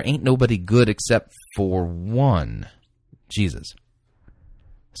is there ain't nobody good except for one, Jesus.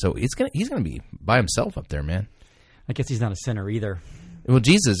 So he's gonna be by himself up there, man. I guess he's not a sinner either. Well,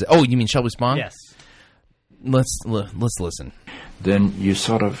 Jesus. Oh, you mean Shelby Spong? Yes. Let's listen. Then you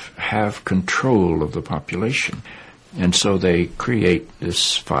sort of have control of the population. And so they create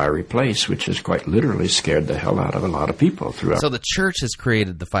this fiery place, which has quite literally scared the hell out of a lot of people throughout. So the church has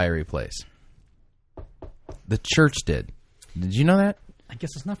created the fiery place. The church did. Did you know that? I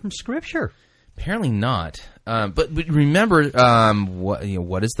guess it's not from Scripture. Apparently not. But remember,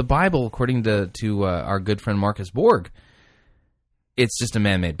 what is the Bible according to our good friend Marcus Borg? It's just a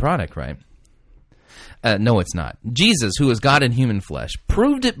man-made product, right? No, it's not. Jesus, who is God in human flesh,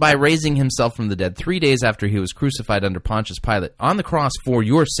 proved it by raising himself from the dead 3 days after he was crucified under Pontius Pilate, on the cross for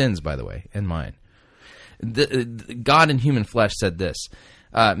your sins, by the way, and mine. God in human flesh said this,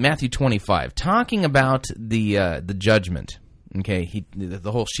 Matthew 25, talking about the judgment. Okay,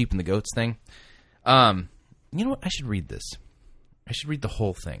 the whole sheep and the goats thing. You know what? I should read this. I should read the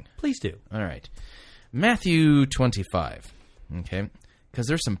whole thing. Please do. All right. Matthew 25. Okay, because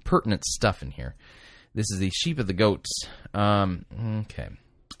there's some pertinent stuff in here. This is the sheep of the goats. Okay.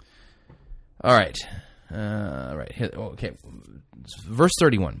 All right. Okay. Verse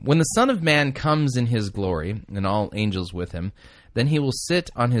 31. When the Son of Man comes in his glory, and all angels with him, then he will sit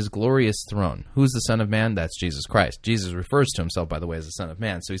on his glorious throne. Who's the Son of Man? That's Jesus Christ. Jesus refers to himself, by the way, as the Son of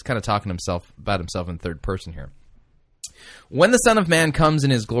Man. So he's kind of talking about himself in third person here. When the Son of Man comes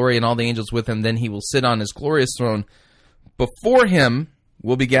in his glory and all the angels with him, then he will sit on his glorious throne. Before him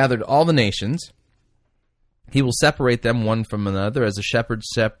will be gathered all the nations. He will separate them one from another as a shepherd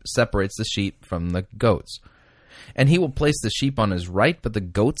separates the sheep from the goats. And he will place the sheep on his right, but the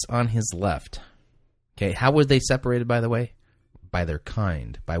goats on his left. Okay, how were they separated, by the way? By their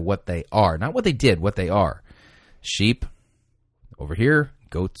kind, by what they are. Not what they did, what they are. Sheep over here,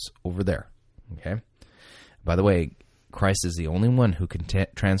 goats over there. Okay? By the way, Christ is the only one who can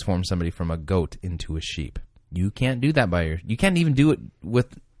transform somebody from a goat into a sheep. You can't do that you can't even do it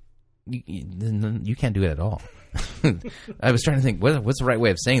with... You can't do it at all. I was trying to think, what's the right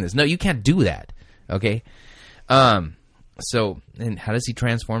way of saying this? No, you can't do that. Okay? So, and how does he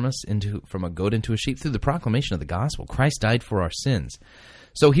transform us from a goat into a sheep? Through the proclamation of the gospel. Christ died for our sins.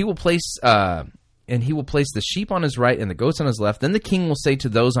 So he will place the sheep on his right and the goats on his left. Then the king will say to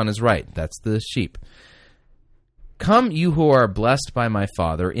those on his right, that's the sheep, "Come, you who are blessed by my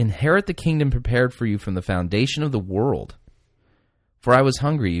Father, inherit the kingdom prepared for you from the foundation of the world. For I was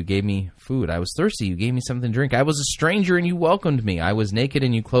hungry, you gave me food. I was thirsty, you gave me something to drink. I was a stranger, and you welcomed me. I was naked,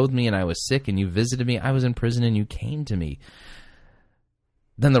 and you clothed me. And I was sick, and you visited me. I was in prison, and you came to me."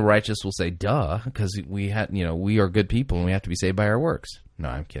 Then the righteous will say, duh, because we are good people, and we have to be saved by our works. No,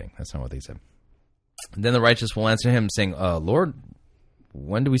 I'm kidding. That's not what they said. Then the righteous will answer him, saying, Lord,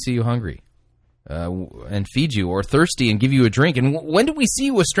 when do we see you hungry? And feed you, or thirsty and give you a drink? And when did we see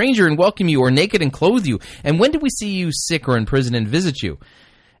you a stranger and welcome you, or naked and clothe you? And when did we see you sick or in prison and visit you?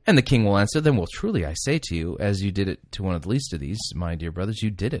 And the king will answer them, well, truly I say to you, as you did it to one of the least of these, my dear brothers,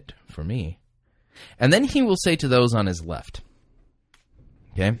 you did it for me. And then he will say to those on his left,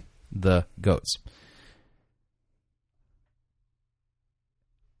 okay, the goats,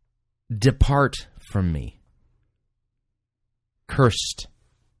 depart from me, cursed,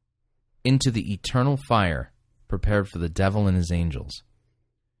 into the eternal fire prepared for the devil and his angels.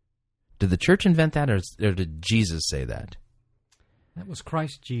 Did the church invent that, or did Jesus say that? That was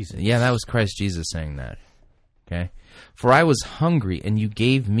Christ Jesus. Yeah, that was Christ Jesus saying that. Okay? For I was hungry, and you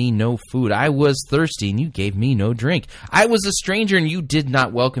gave me no food. I was thirsty, and you gave me no drink. I was a stranger, and you did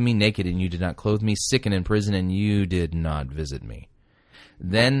not welcome me. Naked, and you did not clothe me. Sick and in prison, and you did not visit me.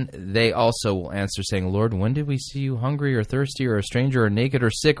 Then they also will answer, saying, Lord, when did we see you hungry or thirsty or a stranger or naked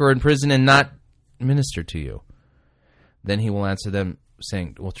or sick or in prison and not minister to you? Then he will answer them,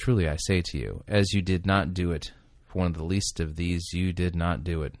 saying, well, truly I say to you, as you did not do it for one of the least of these, you did not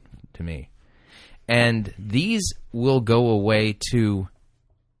do it to me. And these will go away to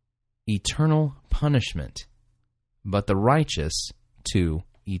eternal punishment, but the righteous to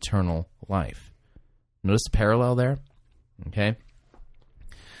eternal life. Notice the parallel there? Okay?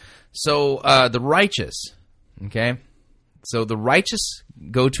 So the righteous, okay? So the righteous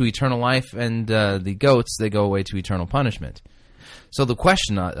go to eternal life, and the goats, they go away to eternal punishment. So the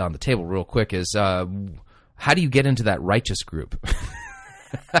question on the table real quick is, how do you get into that righteous group?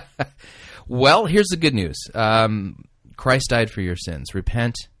 Well, here's the good news. Christ died for your sins.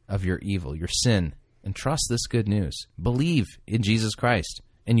 Repent of your evil, your sin, and trust this good news. Believe in Jesus Christ,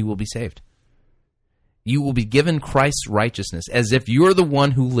 and you will be saved. You will be given Christ's righteousness as if you're the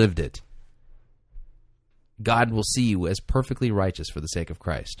one who lived it. God will see you as perfectly righteous for the sake of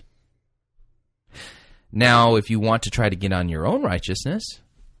Christ. Now, if you want to try to get on your own righteousness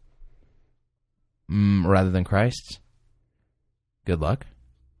rather than Christ's, good luck.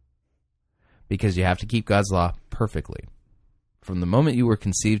 Because you have to keep God's law perfectly. From the moment you were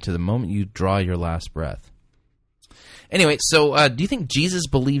conceived to the moment you draw your last breath. Anyway, so do you think Jesus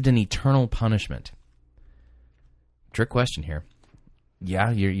believed in eternal punishment? Trick question here.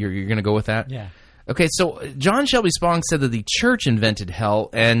 Yeah, you're going to go with that? Yeah. Okay, so John Shelby Spong said that the church invented hell,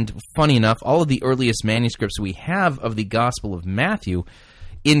 and funny enough, all of the earliest manuscripts we have of the Gospel of Matthew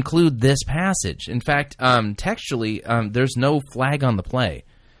include this passage. In fact, textually, there's no flag on the play.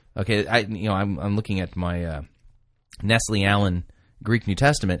 Okay, I'm looking at my Nestle Allen Greek New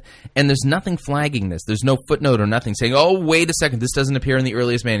Testament, and there's nothing flagging this. There's no footnote or nothing saying, oh, wait a second, this doesn't appear in the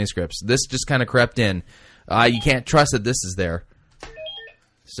earliest manuscripts. This just kind of crept in. You can't trust that this is there.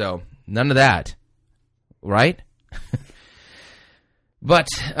 So, none of that. Right? But,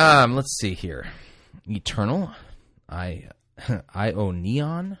 let's see here. Eternal,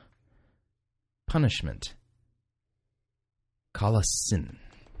 Ionion, punishment, kalasin.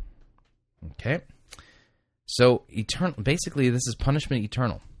 Okay? So, eternal. Basically, this is punishment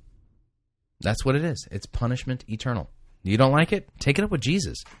eternal. That's what it is. It's punishment eternal. You don't like it? Take it up with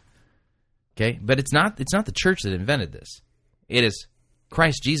Jesus. Okay? But it's not the church that invented this. It is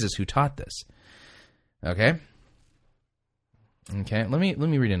Christ Jesus who taught this. Okay? Okay, let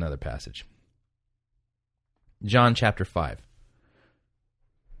me read another passage. John chapter 5.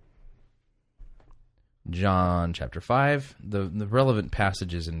 John chapter 5. The relevant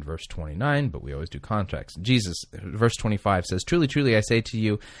passage is in verse 29, but we always do context. Jesus, verse 25 says, Truly, truly, I say to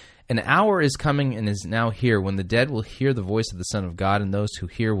you, an hour is coming and is now here when the dead will hear the voice of the Son of God, and those who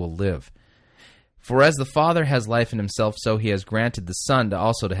hear will live. For as the Father has life in himself, so he has granted the Son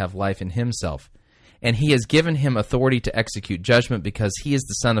also to have life in himself. And he has given him authority to execute judgment because he is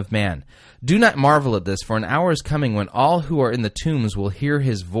the Son of Man. Do not marvel at this, for an hour is coming when all who are in the tombs will hear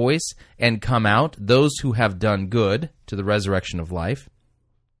his voice and come out, those who have done good to the resurrection of life.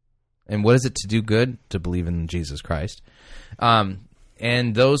 And what is it to do good? To believe in Jesus Christ.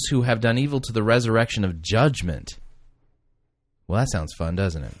 And those who have done evil to the resurrection of judgment. Well, that sounds fun,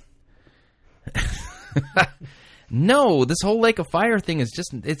 doesn't it? No, this whole lake of fire thing is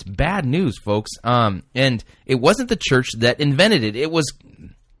it's bad news, folks. And it wasn't the church that invented it. It was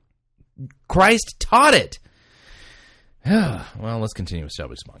Christ taught it. Well, let's continue with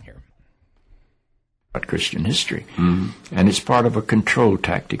Shelby Spong here. About Christian history. And it's part of a control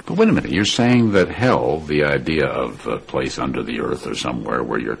tactic. But wait a minute, you're saying that hell, the idea of a place under the earth or somewhere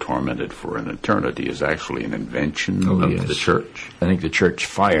where you're tormented for an eternity, is actually an invention of the church? I think the church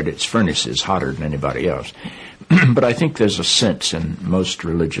fired its furnaces hotter than anybody else. But I think there's a sense in most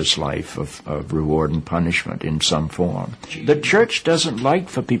religious life of reward and punishment in some form. The church doesn't like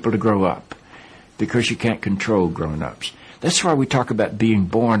for people to grow up because you can't control grown-ups. That's why we talk about being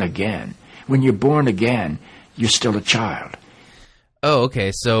born again. When you're born again, you're still a child. Oh,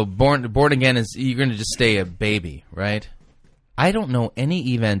 okay. So born again is you're going to just stay a baby, right? I don't know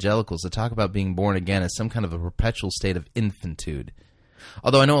any evangelicals that talk about being born again as some kind of a perpetual state of infantitude.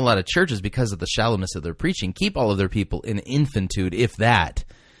 Although I know a lot of churches, because of the shallowness of their preaching, keep all of their people in infantitude, if that.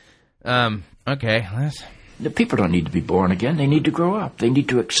 Okay. The people don't need to be born again. They need to grow up. They need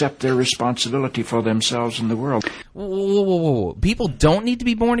to accept their responsibility for themselves and the world. Whoa. People don't need to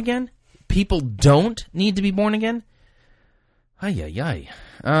be born again? People don't need to be born again? Hang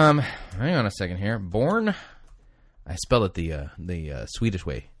on a second here. Born? I spell it the Swedish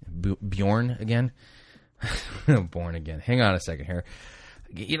way. Bjorn again? Born again. Hang on a second here.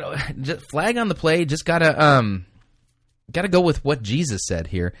 You know, just flag on the play. Just gotta go with what Jesus said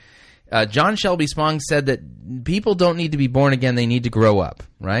here. John Shelby Spong said that people don't need to be born again; they need to grow up.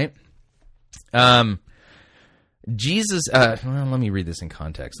 Right? Jesus. Well, let me read this in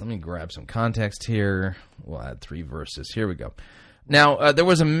context. Let me grab some context here. We'll add 3 verses. Here we go. Now, there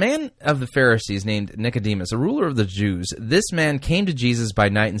was a man of the Pharisees named Nicodemus, a ruler of the Jews. This man came to Jesus by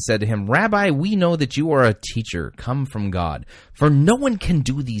night and said to him, Rabbi, we know that you are a teacher come from God, for no one can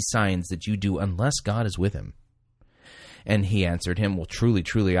do these signs that you do unless God is with him. And he answered him, Well, truly,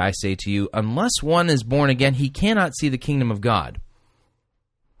 truly, I say to you, unless one is born again, he cannot see the kingdom of God.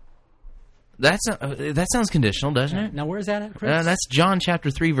 That sounds conditional, doesn't it? Now, where's that at, Chris? That's John chapter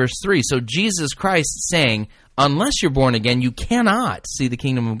 3, verse 3. So Jesus Christ saying, unless you're born again, you cannot see the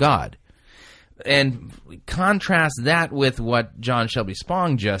kingdom of God. And contrast that with what John Shelby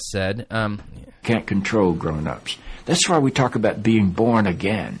Spong just said. Can't control grown-ups. That's why we talk about being born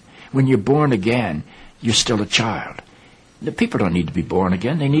again. When you're born again, you're still a child. The people don't need to be born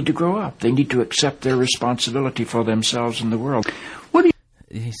again. They need to grow up. They need to accept their responsibility for themselves and the world.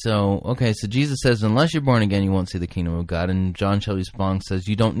 So Jesus says, unless you're born again, you won't see the kingdom of God. And John Shelby Spong says,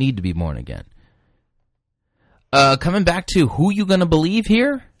 you don't need to be born again. Coming back to who you going to believe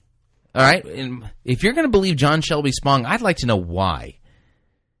here? All right, if you're going to believe John Shelby Spong, I'd like to know why.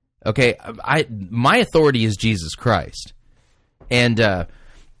 Okay, my authority is Jesus Christ. And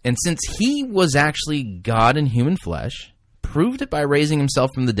since he was actually God in human flesh, proved it by raising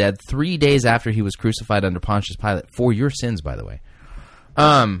himself from the dead 3 days after he was crucified under Pontius Pilate, for your sins, by the way,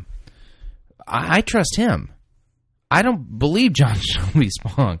 I trust him. I don't believe John Shelby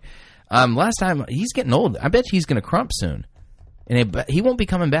Spong. Last time, he's getting old. I bet he's going to crump soon. And he won't be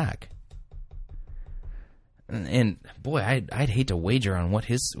coming back. And boy, I'd hate to wager on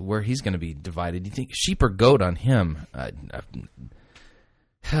where he's going to be divided. You think sheep or goat on him?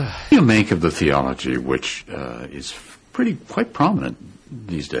 You make of the theology, which is quite prominent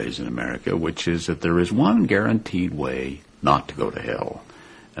these days in America, which is that there is one guaranteed way not to go to hell,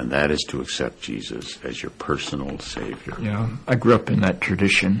 and that is to accept Jesus as your personal Savior. Yeah, I grew up in that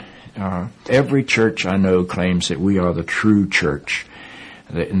tradition. Every church I know claims that we are the true church,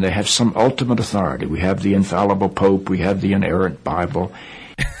 and they have some ultimate authority. We have the infallible Pope. We have the inerrant Bible.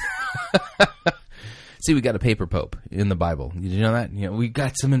 See, we got a paper pope in the Bible. Did you know that? We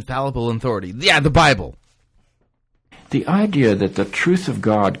got some infallible authority. Yeah, the Bible. The idea that the truth of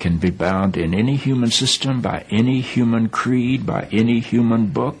God can be bound in any human system, by any human creed, by any human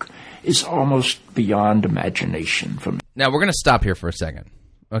book, is almost beyond imagination for me. Now, we're going to stop here for a second.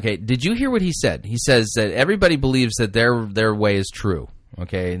 Okay, did you hear what he said? He says that everybody believes that their way is true.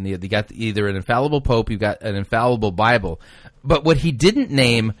 Okay, and you got either an infallible Pope, you've got an infallible Bible. But what he didn't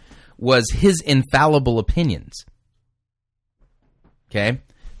name was his infallible opinions. Okay?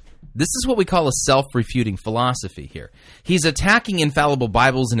 This is what we call a self-refuting philosophy here. He's attacking infallible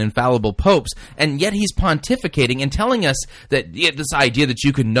Bibles and infallible popes, and yet he's pontificating and telling us that this idea that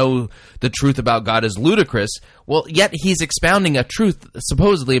you can know the truth about God is ludicrous. Well, yet he's expounding a truth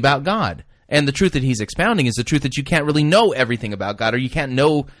supposedly about God. And the truth that he's expounding is the truth that you can't really know everything about God, or you can't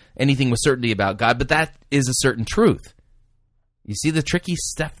know anything with certainty about God, but that is a certain truth. You see the tricky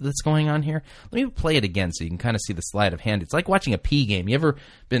stuff that's going on here? Let me play it again so you can kind of see the sleight of hand. It's like watching a pea game. You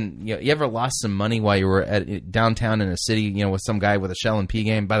ever lost some money while you were at downtown in a city, with some guy with a shell and pea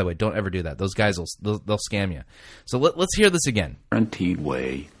game? By the way, don't ever do that. Those guys they'll scam you. So let's hear this again. Guaranteed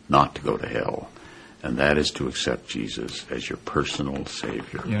way not to go to hell, and that is to accept Jesus as your personal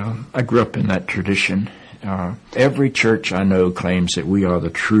Savior. Yeah, I grew up in that tradition. Every church I know claims that we are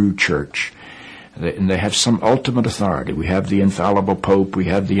the true church, and they have some ultimate authority. We have the infallible Pope. We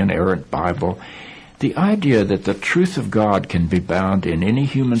have the inerrant Bible. The idea that the truth of God can be bound in any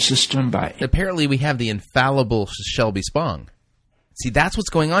human system by... Apparently we have the infallible Shelby Spong. See, that's what's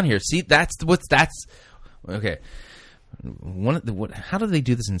going on here. See, okay. How do they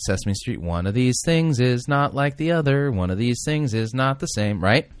do this in Sesame Street? One of these things is not like the other. One of these things is not the same,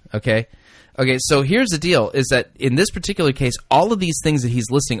 right? Okay, so here's the deal, is that in this particular case, all of these things that he's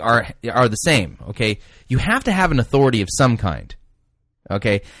listing are the same, okay? You have to have an authority of some kind,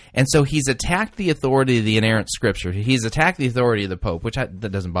 okay? And so he's attacked the authority of the inerrant Scripture. He's attacked the authority of the Pope, that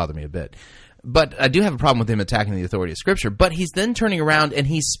doesn't bother me a bit. But I do have a problem with him attacking the authority of Scripture. But he's then turning around and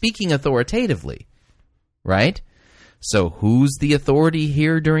he's speaking authoritatively, right? So who's the authority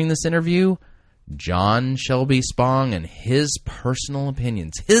here during this interview? John Shelby Spong and his personal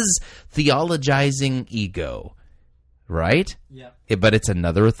opinions, his theologizing ego, right? Yeah. But it's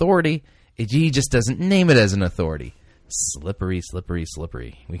another authority. He just doesn't name it as an authority. Slippery, slippery,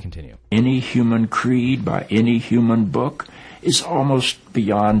 slippery. We continue. Any human creed by any human book is almost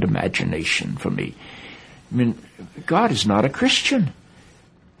beyond imagination for me. I mean, God is not a Christian.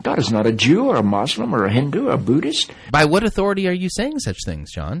 God is not a Jew or a Muslim or a Hindu or a Buddhist. By what authority are you saying such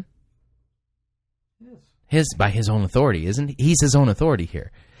things, John? By his own authority, isn't he? He's his own authority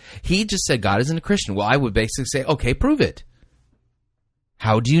here. He just said God isn't a Christian. Well, I would basically say, okay, prove it.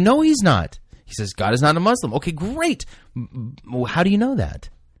 How do you know he's not? He says God is not a Muslim. Okay, great. How do you know that?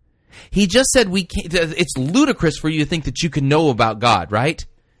 He just said it's ludicrous for you to think that you can know about God, right?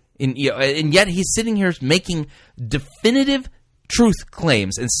 And yet he's sitting here making definitive truth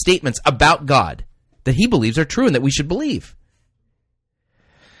claims and statements about God that he believes are true and that we should believe.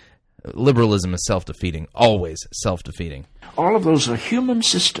 Liberalism is self-defeating, always self-defeating. All of those are human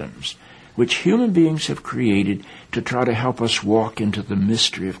systems which human beings have created to try to help us walk into the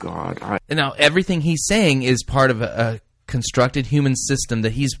mystery of God. And now, everything he's saying is part of a constructed human system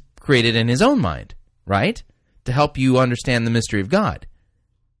that he's created in his own mind, right? To help you understand the mystery of God.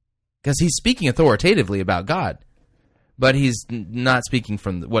 Because he's speaking authoritatively about God. But he's not speaking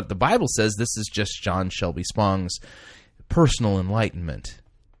from what the Bible says. This is just John Shelby Spong's personal enlightenment.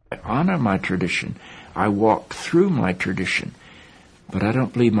 I honor my tradition. I walk through my tradition. But I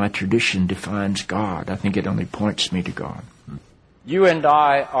don't believe my tradition defines God. I think it only points me to God. You and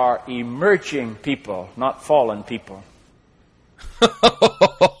I are emerging people, not fallen people.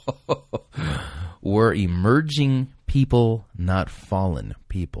 We're emerging people, not fallen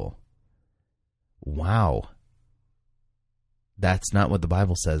people. Wow. That's not what the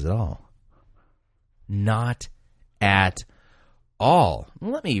Bible says at all. Not at all.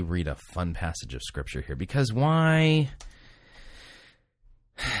 Let me read a fun passage of Scripture here, because why...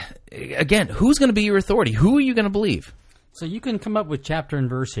 Again, who's going to be your authority? Who are you going to believe? So you can come up with chapter and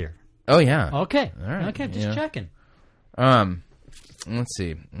verse here. Oh, yeah. Okay. All right. Okay, just checking. Let's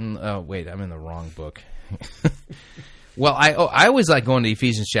see. Oh, wait, I'm in the wrong book. Well, I always like going to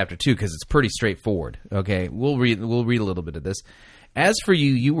Ephesians chapter 2 because it's pretty straightforward. Okay, we'll read a little bit of this. As for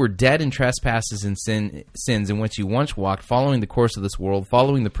you, you were dead in trespasses and sins in which you once walked, following the course of this world,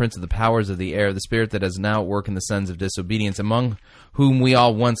 following the prince of the powers of the air, the spirit that is now at work in the sons of disobedience, among whom we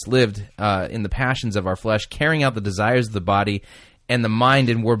all once lived in the passions of our flesh, carrying out the desires of the body and the mind,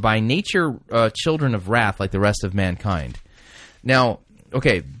 and were by nature children of wrath like the rest of mankind. Now,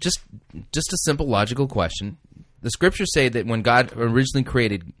 okay, just a simple logical question. The Scriptures say that when God originally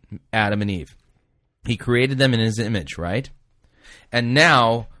created Adam and Eve, he created them in his image, right? And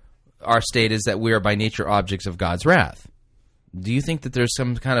now our state is that we are by nature objects of God's wrath. Do you think that there's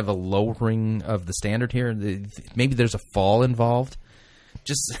some kind of a lowering of the standard here? Maybe there's a fall involved?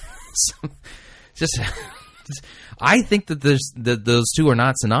 I think that those two are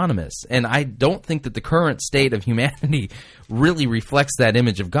not synonymous, and I don't think that the current state of humanity really reflects that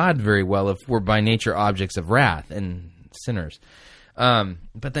image of God very well if we're by nature objects of wrath and sinners.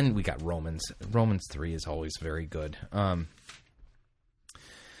 But then we got Romans. Romans 3 is always very good.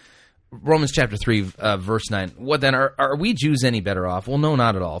 Romans chapter 3, verse 9. What then? Are we Jews any better off? Well, no,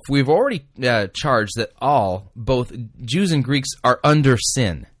 not at all. For we've already charged that all, both Jews and Greeks, are under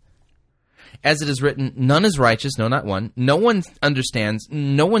sin. As it is written, none is righteous, no, not one. No one understands,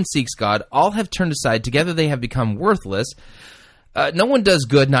 no one seeks God. All have turned aside. Together they have become worthless. No one does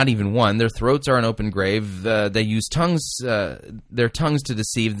good, not even one. Their throats are an open grave. They use their tongues to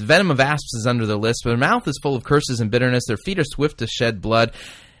deceive. The venom of asps is under their lips. Their mouth is full of curses and bitterness. Their feet are swift to shed blood.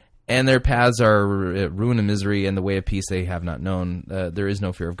 And their paths are ruin and misery, and the way of peace they have not known. There is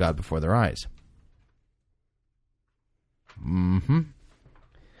no fear of God before their eyes. Mm-hmm.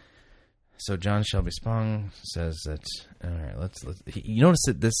 So John Shelby Spong says that. All right, let's. You notice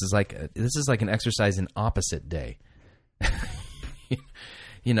that this is like an exercise in opposite day.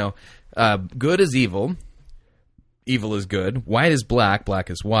 Good is evil. Evil is good. White is black. Black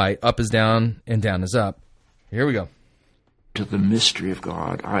is white. Up is down, and down is up. Here we go. To the mystery of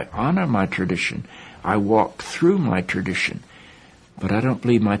God. I honor my tradition. I walk through my tradition. But I don't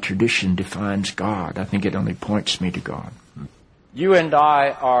believe my tradition defines God. I think it only points me to God. You and I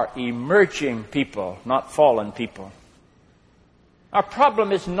are emerging people, not fallen people. Our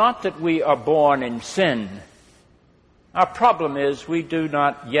problem is not that we are born in sin. Our problem is we do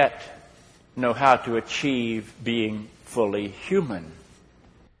not yet know how to achieve being fully human.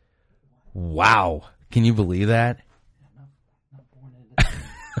 Wow. Can you believe that?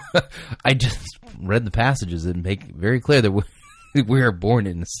 I just read the passages that make it very clear that we are born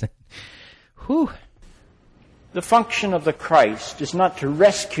in sin. Whew. The function of the Christ is not to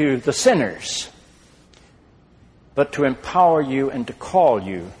rescue the sinners, but to empower you and to call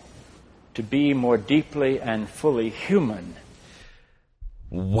you to be more deeply and fully human.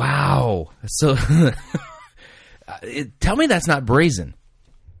 Wow. So, tell me that's not brazen.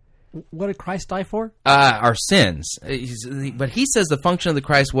 What did Christ die for? Our sins. But he says the function of the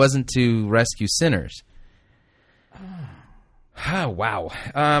Christ wasn't to rescue sinners. Oh, wow.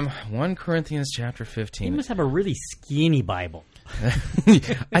 1 Corinthians chapter 15. He must have a really skinny Bible.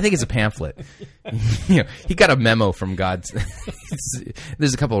 I think it's a pamphlet. He got a memo from God.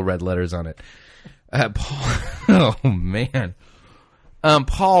 There's a couple of red letters on it. Paul, oh, man.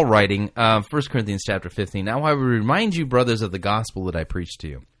 Paul writing, 1 Corinthians chapter 15. Now I will remind you, brothers, of the gospel that I preached to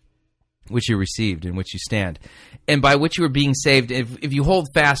you, which you received, in which you stand, and by which you are being saved, if you hold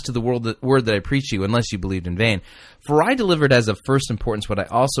fast to the word that I preached to you, unless you believed in vain. For I delivered as of first importance what I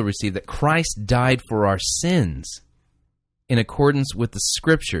also received, that Christ died for our sins in accordance with the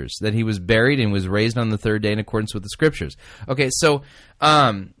Scriptures, that he was buried and was raised on the third day in accordance with the Scriptures. Okay, so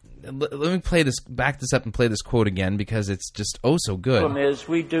let me back this up and play this quote again because it's just so good. The problem is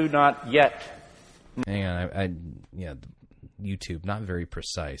we do not yet. Hang on, YouTube, not very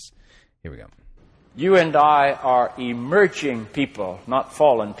precise. Here we go. You and I are emerging people, not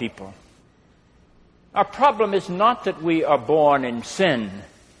fallen people. Our problem is not that we are born in sin.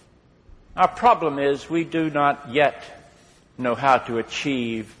 Our problem is we do not yet know how to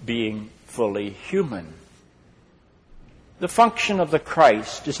achieve being fully human. The function of the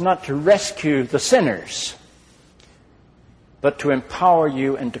Christ is not to rescue the sinners, but to empower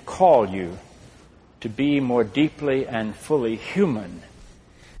you and to call you to be more deeply and fully human.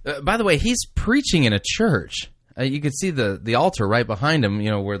 By the way, he's preaching in a church. You can see the altar right behind him,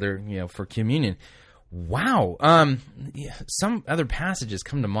 where they're, for communion. Wow. Some other passages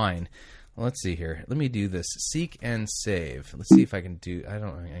come to mind. Let's see here. Let me do this. Seek and save. Let's see if I can do... I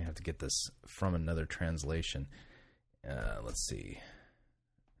have to get this from another translation. Let's see.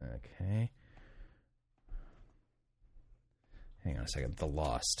 Okay. Hang on a second. The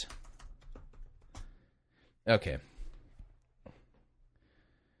Lost. Okay.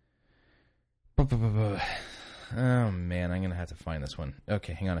 Oh, man. I'm going to have to find this one.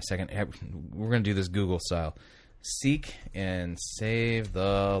 Okay, hang on a second. We're going to do this Google style. Seek and save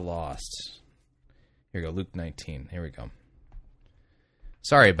the lost. Here we go, Luke 19. Here we go.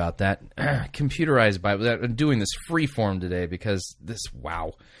 Sorry about that. Computerized Bible. I'm doing this free form today because this,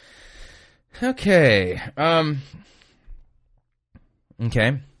 wow. Okay.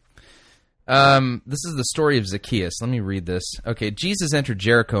 Okay. This is the story of Zacchaeus. Let me read this. Okay, Jesus entered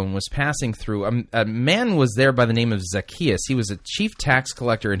Jericho and was passing through. A man was there by the name of Zacchaeus. He was a chief tax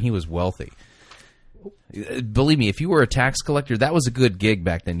collector and he was wealthy. Believe me, if you were a tax collector, that was a good gig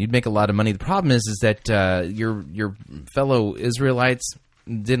back then. You'd make a lot of money. The problem is that your fellow Israelites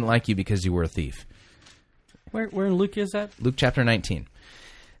didn't like you because you were a thief. Where in Luke is that? Luke chapter 19.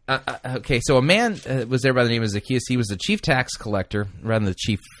 Okay, so a man was there by the name of Zacchaeus. He was the chief tax collector, rather than the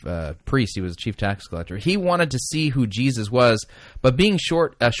chief priest. He was the chief tax collector. He wanted to see who Jesus was, but being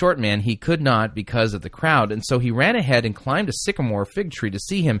a short man, he could not because of the crowd. And so he ran ahead and climbed a sycamore fig tree to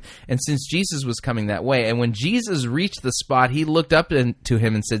see him. And since Jesus was coming that way, and when Jesus reached the spot, he looked up to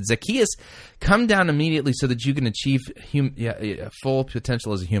him and said, "Zacchaeus, come down immediately so that you can achieve full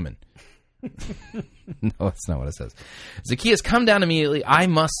potential as a human." No, that's not what it says. Zacchaeus, come down immediately. I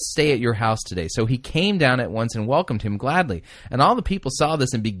must stay at your house today. So he came down at once and welcomed him gladly. And all the people saw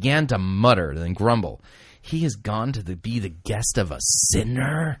this and began to mutter and grumble. He has gone to be the guest of a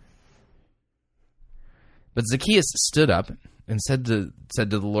sinner. But Zacchaeus stood up and said to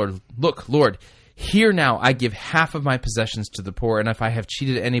the Lord, "Look, Lord, here now I give half of my possessions to the poor, and if I have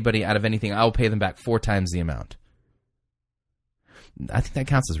cheated anybody out of anything, I will pay them back 4 times the amount." I think that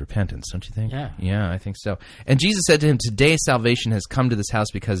counts as repentance, don't you think? Yeah, I think so. And Jesus said to him, "Today salvation has come to this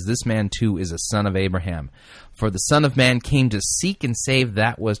house because this man too is a son of Abraham. For the Son of Man came to seek and save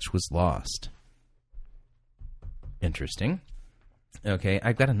that which was lost." Interesting. Okay,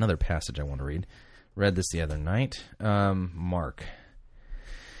 I've got another passage I want to read. Read this the other night. Mark.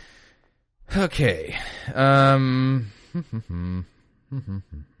 Okay.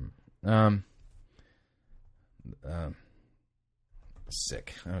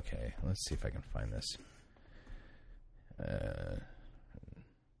 Sick. Okay, let's see if I can find this.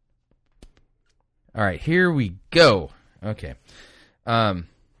 All right, here we go. Okay.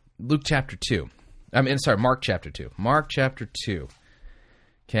 Luke chapter 2. Mark chapter 2. Mark chapter 2.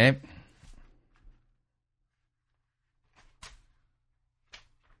 Okay.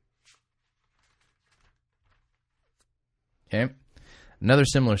 Okay. Another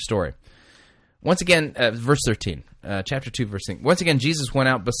similar story. Once again, verse 13. Chapter 2, verse 13. Once again, Jesus went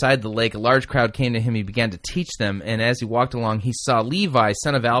out beside the lake. A large crowd came to him. He began to teach them. And as he walked along, he saw Levi,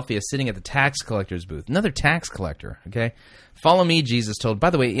 son of Alphaeus, sitting at the tax collector's booth. Another tax collector, okay? "Follow me," Jesus told.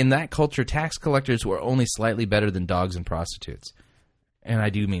 By the way, in that culture, tax collectors were only slightly better than dogs and prostitutes. And I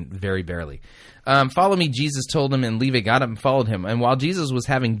do mean very barely. "Follow me," Jesus told him, and Levi got up and followed him. And while Jesus was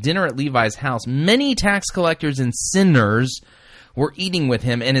having dinner at Levi's house, many tax collectors and sinners were eating with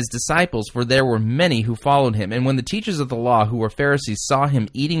him and his disciples, for there were many who followed him. And when the teachers of the law, who were Pharisees, saw him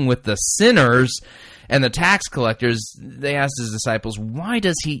eating with the sinners and the tax collectors, they asked his disciples, "Why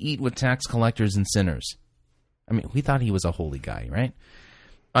does he eat with tax collectors and sinners?" I mean, we thought he was a holy guy, right?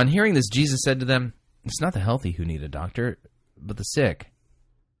 On hearing this, Jesus said to them, "It's not the healthy who need a doctor, but the sick.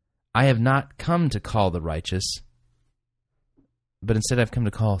 I have not come to call the righteous, but instead I've come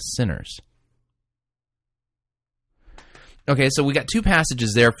to call sinners." Okay, so we got 2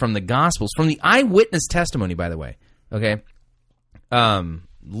 passages there from the Gospels, from the eyewitness testimony, by the way. Okay?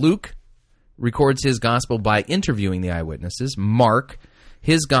 Luke records his gospel by interviewing the eyewitnesses. Mark,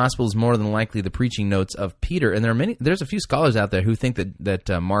 his gospel is more than likely the preaching notes of Peter. And there's a few scholars out there who think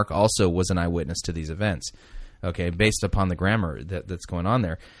that Mark also was an eyewitness to these events, okay, based upon the grammar that's going on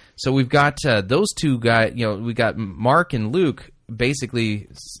there. So we've got those two guys, we got Mark and Luke basically,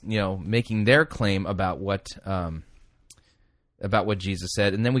 making their claim about what Jesus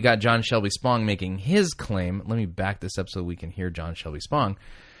said. And then we got John Shelby Spong making his claim. Let me back this up so we can hear John Shelby Spong.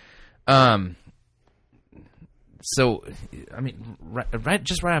 So, I mean, right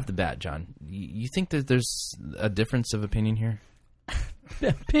off the bat, John, you think that there's a difference of opinion here?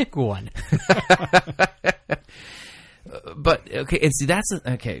 Pick one. But, okay, and see,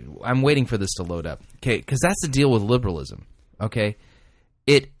 okay, I'm waiting for this to load up, okay, because that's the deal with liberalism, okay?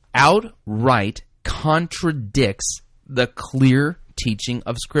 It outright contradicts the clear teaching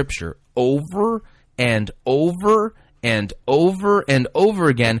of Scripture over and over and over and over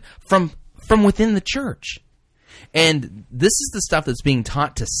again from within the church. And this is the stuff that's being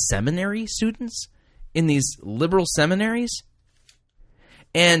taught to seminary students in these liberal seminaries.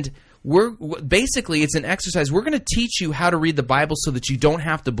 And basically, it's an exercise. We're going to teach you how to read the Bible so that you don't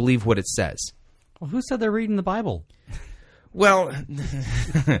have to believe what it says. Well, who said they're reading the Bible? Well,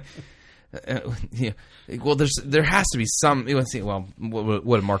 well, there has to be some. Let's see. Well,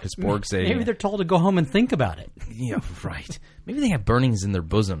 what did Marcus Borg say? Maybe they're told to go home and think about it. Yeah, right. Maybe they have burnings in their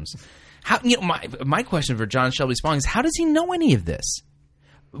bosoms. How? My question for John Shelby Spong is: how does he know any of this?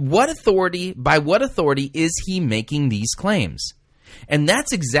 By what authority is he making these claims? And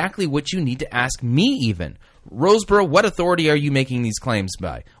that's exactly what you need to ask me even. Roseboro, what authority are you making these claims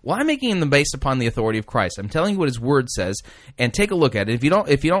by? Well, I'm making them based upon the authority of Christ. I'm telling you what his word says, and take a look at it. If you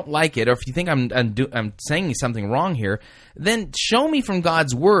don't like it, or if you think I'm saying something wrong here, then show me from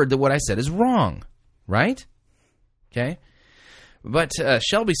God's word that what I said is wrong. Right? Okay? But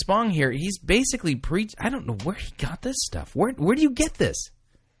Shelby Spong here, he's basically preached. I don't know where he got this stuff. Where do you get this?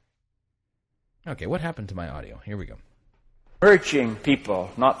 Okay, what happened to my audio? Here we go. Urging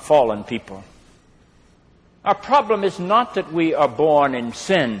people, not fallen people. Our problem is not that we are born in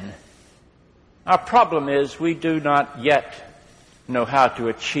sin. Our problem is we do not yet know how to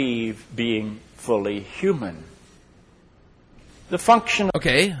achieve being fully human. The function...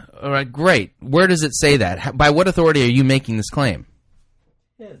 Okay, all right, great. Where does it say that? By what authority are you making this claim?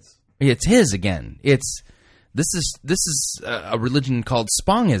 His. It's his again. This is a religion called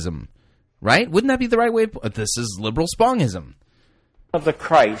Spongism, right? Wouldn't that be the right way? This is liberal Spongism. Of the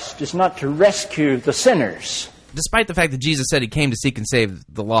Christ is not to rescue the sinners. Despite the fact that Jesus said he came to seek and save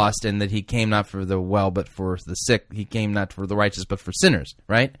the lost, and that he came not for the well but for the sick, he came not for the righteous but for sinners,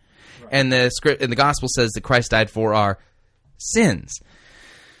 right? And the gospel says that Christ died for our sins.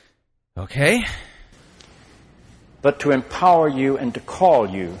 Okay? But to empower you and to call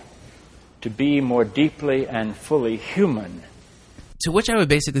you to be more deeply and fully human. To which I would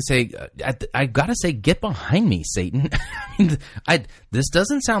basically say, I gotta say, get behind me, Satan. This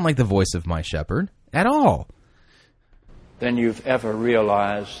doesn't sound like the voice of my shepherd at all. Than you've ever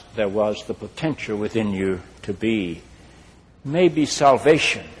realized there was the potential within you to be. Maybe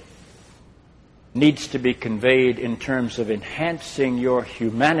salvation needs to be conveyed in terms of enhancing your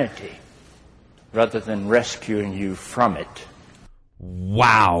humanity rather than rescuing you from it.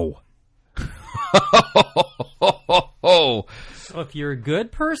 Wow. So if you're a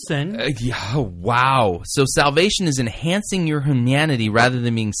good person... yeah, wow. So salvation is enhancing your humanity rather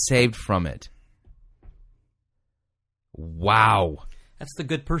than being saved from it. Wow. That's the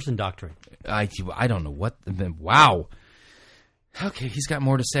good person doctrine. I don't know what... Wow. Okay, he's got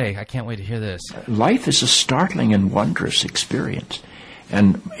more to say. I can't wait to hear this. Life is a startling and wondrous experience.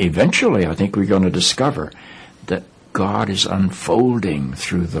 And eventually, I think we're going to discover that God is unfolding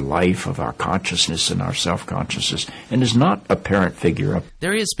through the life of our consciousness and our self-consciousness, and is not a parent figure.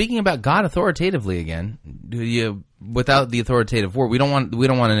 There he is speaking about God authoritatively again. Without the authoritative word, we don't want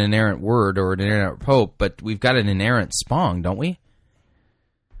an inerrant word or an inerrant pope, but we've got an inerrant Spong, don't we?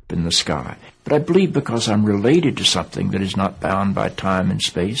 In the sky. But I believe because I'm related to something that is not bound by time and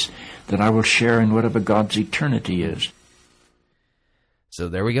space, that I will share in whatever God's eternity is. So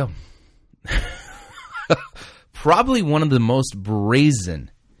there we go. Probably one of the most brazen,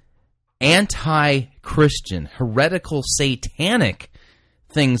 anti-Christian, heretical, satanic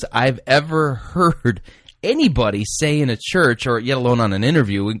things I've ever heard anybody say in a church, or yet alone on an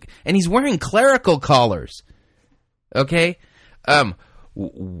interview. And he's wearing clerical collars. Okay?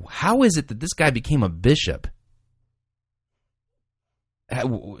 How is it that this guy became a bishop?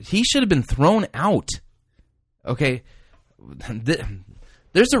 He should have been thrown out. Okay?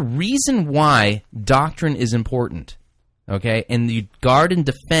 There's a reason why doctrine is important. okay? And you guard and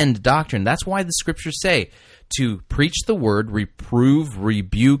defend doctrine. That's why the scriptures say to preach the word, reprove,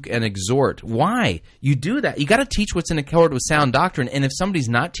 rebuke, and exhort. Why? You do that. You got to teach what's in accord with sound doctrine. And if somebody's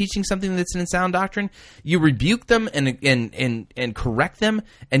not teaching something that's in sound doctrine, you rebuke them and correct them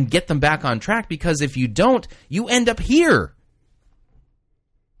and get them back on track. Because if you don't, you end up here.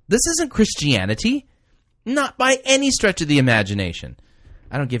 This isn't Christianity. Not by any stretch of the imagination.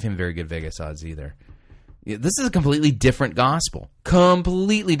 I don't give him very good Vegas odds either. This is a completely different gospel.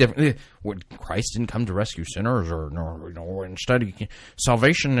 Completely different. Christ didn't come to rescue sinners, or instead,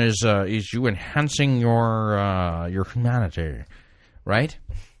 salvation is you enhancing your humanity, right?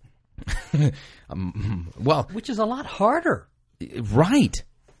 Well, which is a lot harder, right?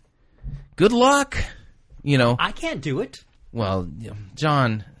 Good luck. I can't do it. Well,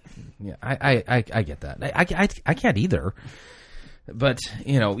 John, I get that. I can't either. But,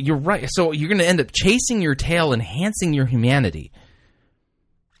 you're right. So you're going to end up chasing your tail, enhancing your humanity.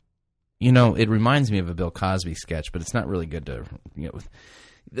 It reminds me of a Bill Cosby sketch, but it's not really good to,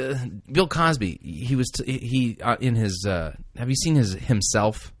 Bill Cosby, in his, have you seen his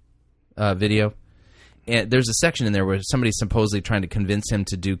himself video? And there's a section in there where somebody's supposedly trying to convince him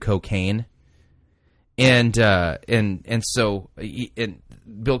to do cocaine. And so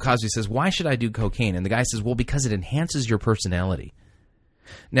Bill Cosby says, "Why should I do cocaine?" And the guy says, "Well, because it enhances your personality."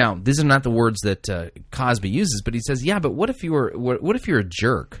 Now, these are not the words that Cosby uses, but he says, "Yeah, but what if you're a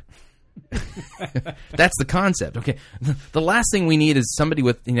jerk?" That's the concept. Okay, the last thing we need is somebody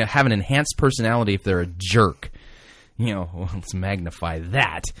with have an enhanced personality if they're a jerk. Let's magnify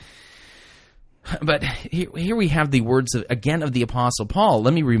that. But here we have the words of the Apostle Paul.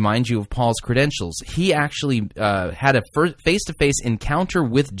 Let me remind you of Paul's credentials. He actually had a face-to-face encounter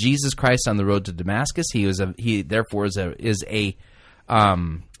with Jesus Christ on the road to Damascus. He therefore is a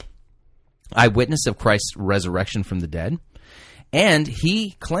eyewitness of Christ's resurrection from the dead. And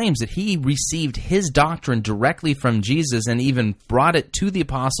he claims that he received his doctrine directly from Jesus and even brought it to the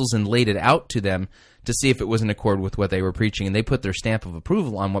apostles and laid it out to them to see if it was in accord with what they were preaching. And they put their stamp of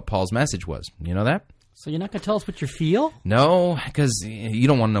approval on what Paul's message was. You know that? So you're not going to tell us what you feel? No, because you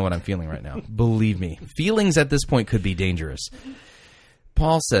don't want to know what I'm feeling right now. Believe me. Feelings at this point could be dangerous.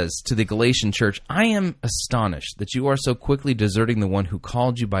 Paul says to the Galatian church, "I am astonished that you are so quickly deserting the one who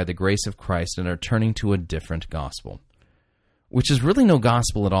called you by the grace of Christ and are turning to a different gospel." Which is really no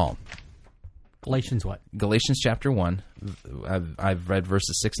gospel at all. Galatians what? Galatians chapter 1. I've read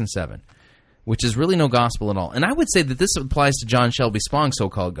verses 6 and 7. Which is really no gospel at all. And I would say that this applies to John Shelby Spong's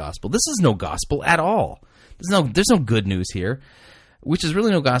so-called gospel. This is no gospel at all. There's no good news here. Which is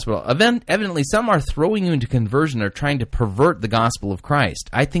really no gospel at all. Evidently, some are throwing you into conversion or trying to pervert the gospel of Christ.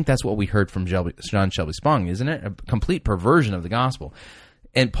 I think that's what we heard from John Shelby Spong, isn't it? A complete perversion of the gospel.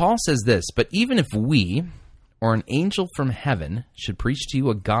 And Paul says this, "But even if we, or an angel from heaven, should preach to you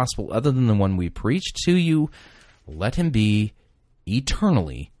a gospel other than the one we preached to you, let him be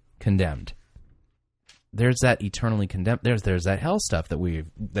eternally condemned." There's that eternally condemned. There's that hell stuff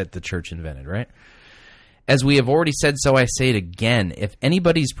that the church invented, right? "As we have already said, so I say it again. If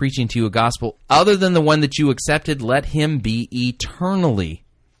anybody's preaching to you a gospel other than the one that you accepted, let him be eternally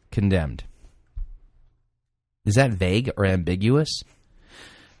condemned." Is that vague or ambiguous?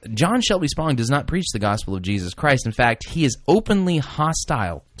 John Shelby Spong does not preach the gospel of Jesus Christ. In fact, he is openly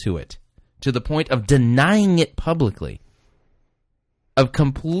hostile to it, to the point of denying it publicly, of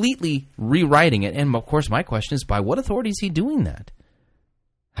completely rewriting it. And, of course, my question is, by what authority is he doing that?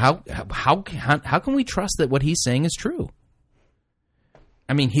 How can we trust that what he's saying is true?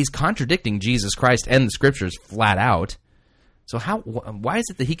 I mean, he's contradicting Jesus Christ and the Scriptures flat out. So why is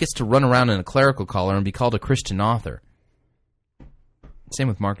it that he gets to run around in a clerical collar and be called a Christian author? Same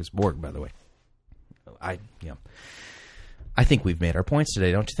with Marcus Borg, by the way. I think we've made our points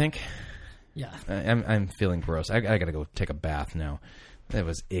today, don't you think? Yeah. I'm feeling gross. I got to go take a bath now. That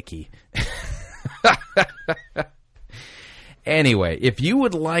was icky. Anyway, if you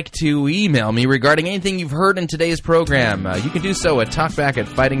would like to email me regarding anything you've heard in today's program, you can do so at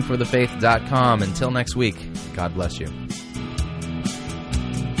talkback@fightingforthefaith.com. Until next week, God bless you.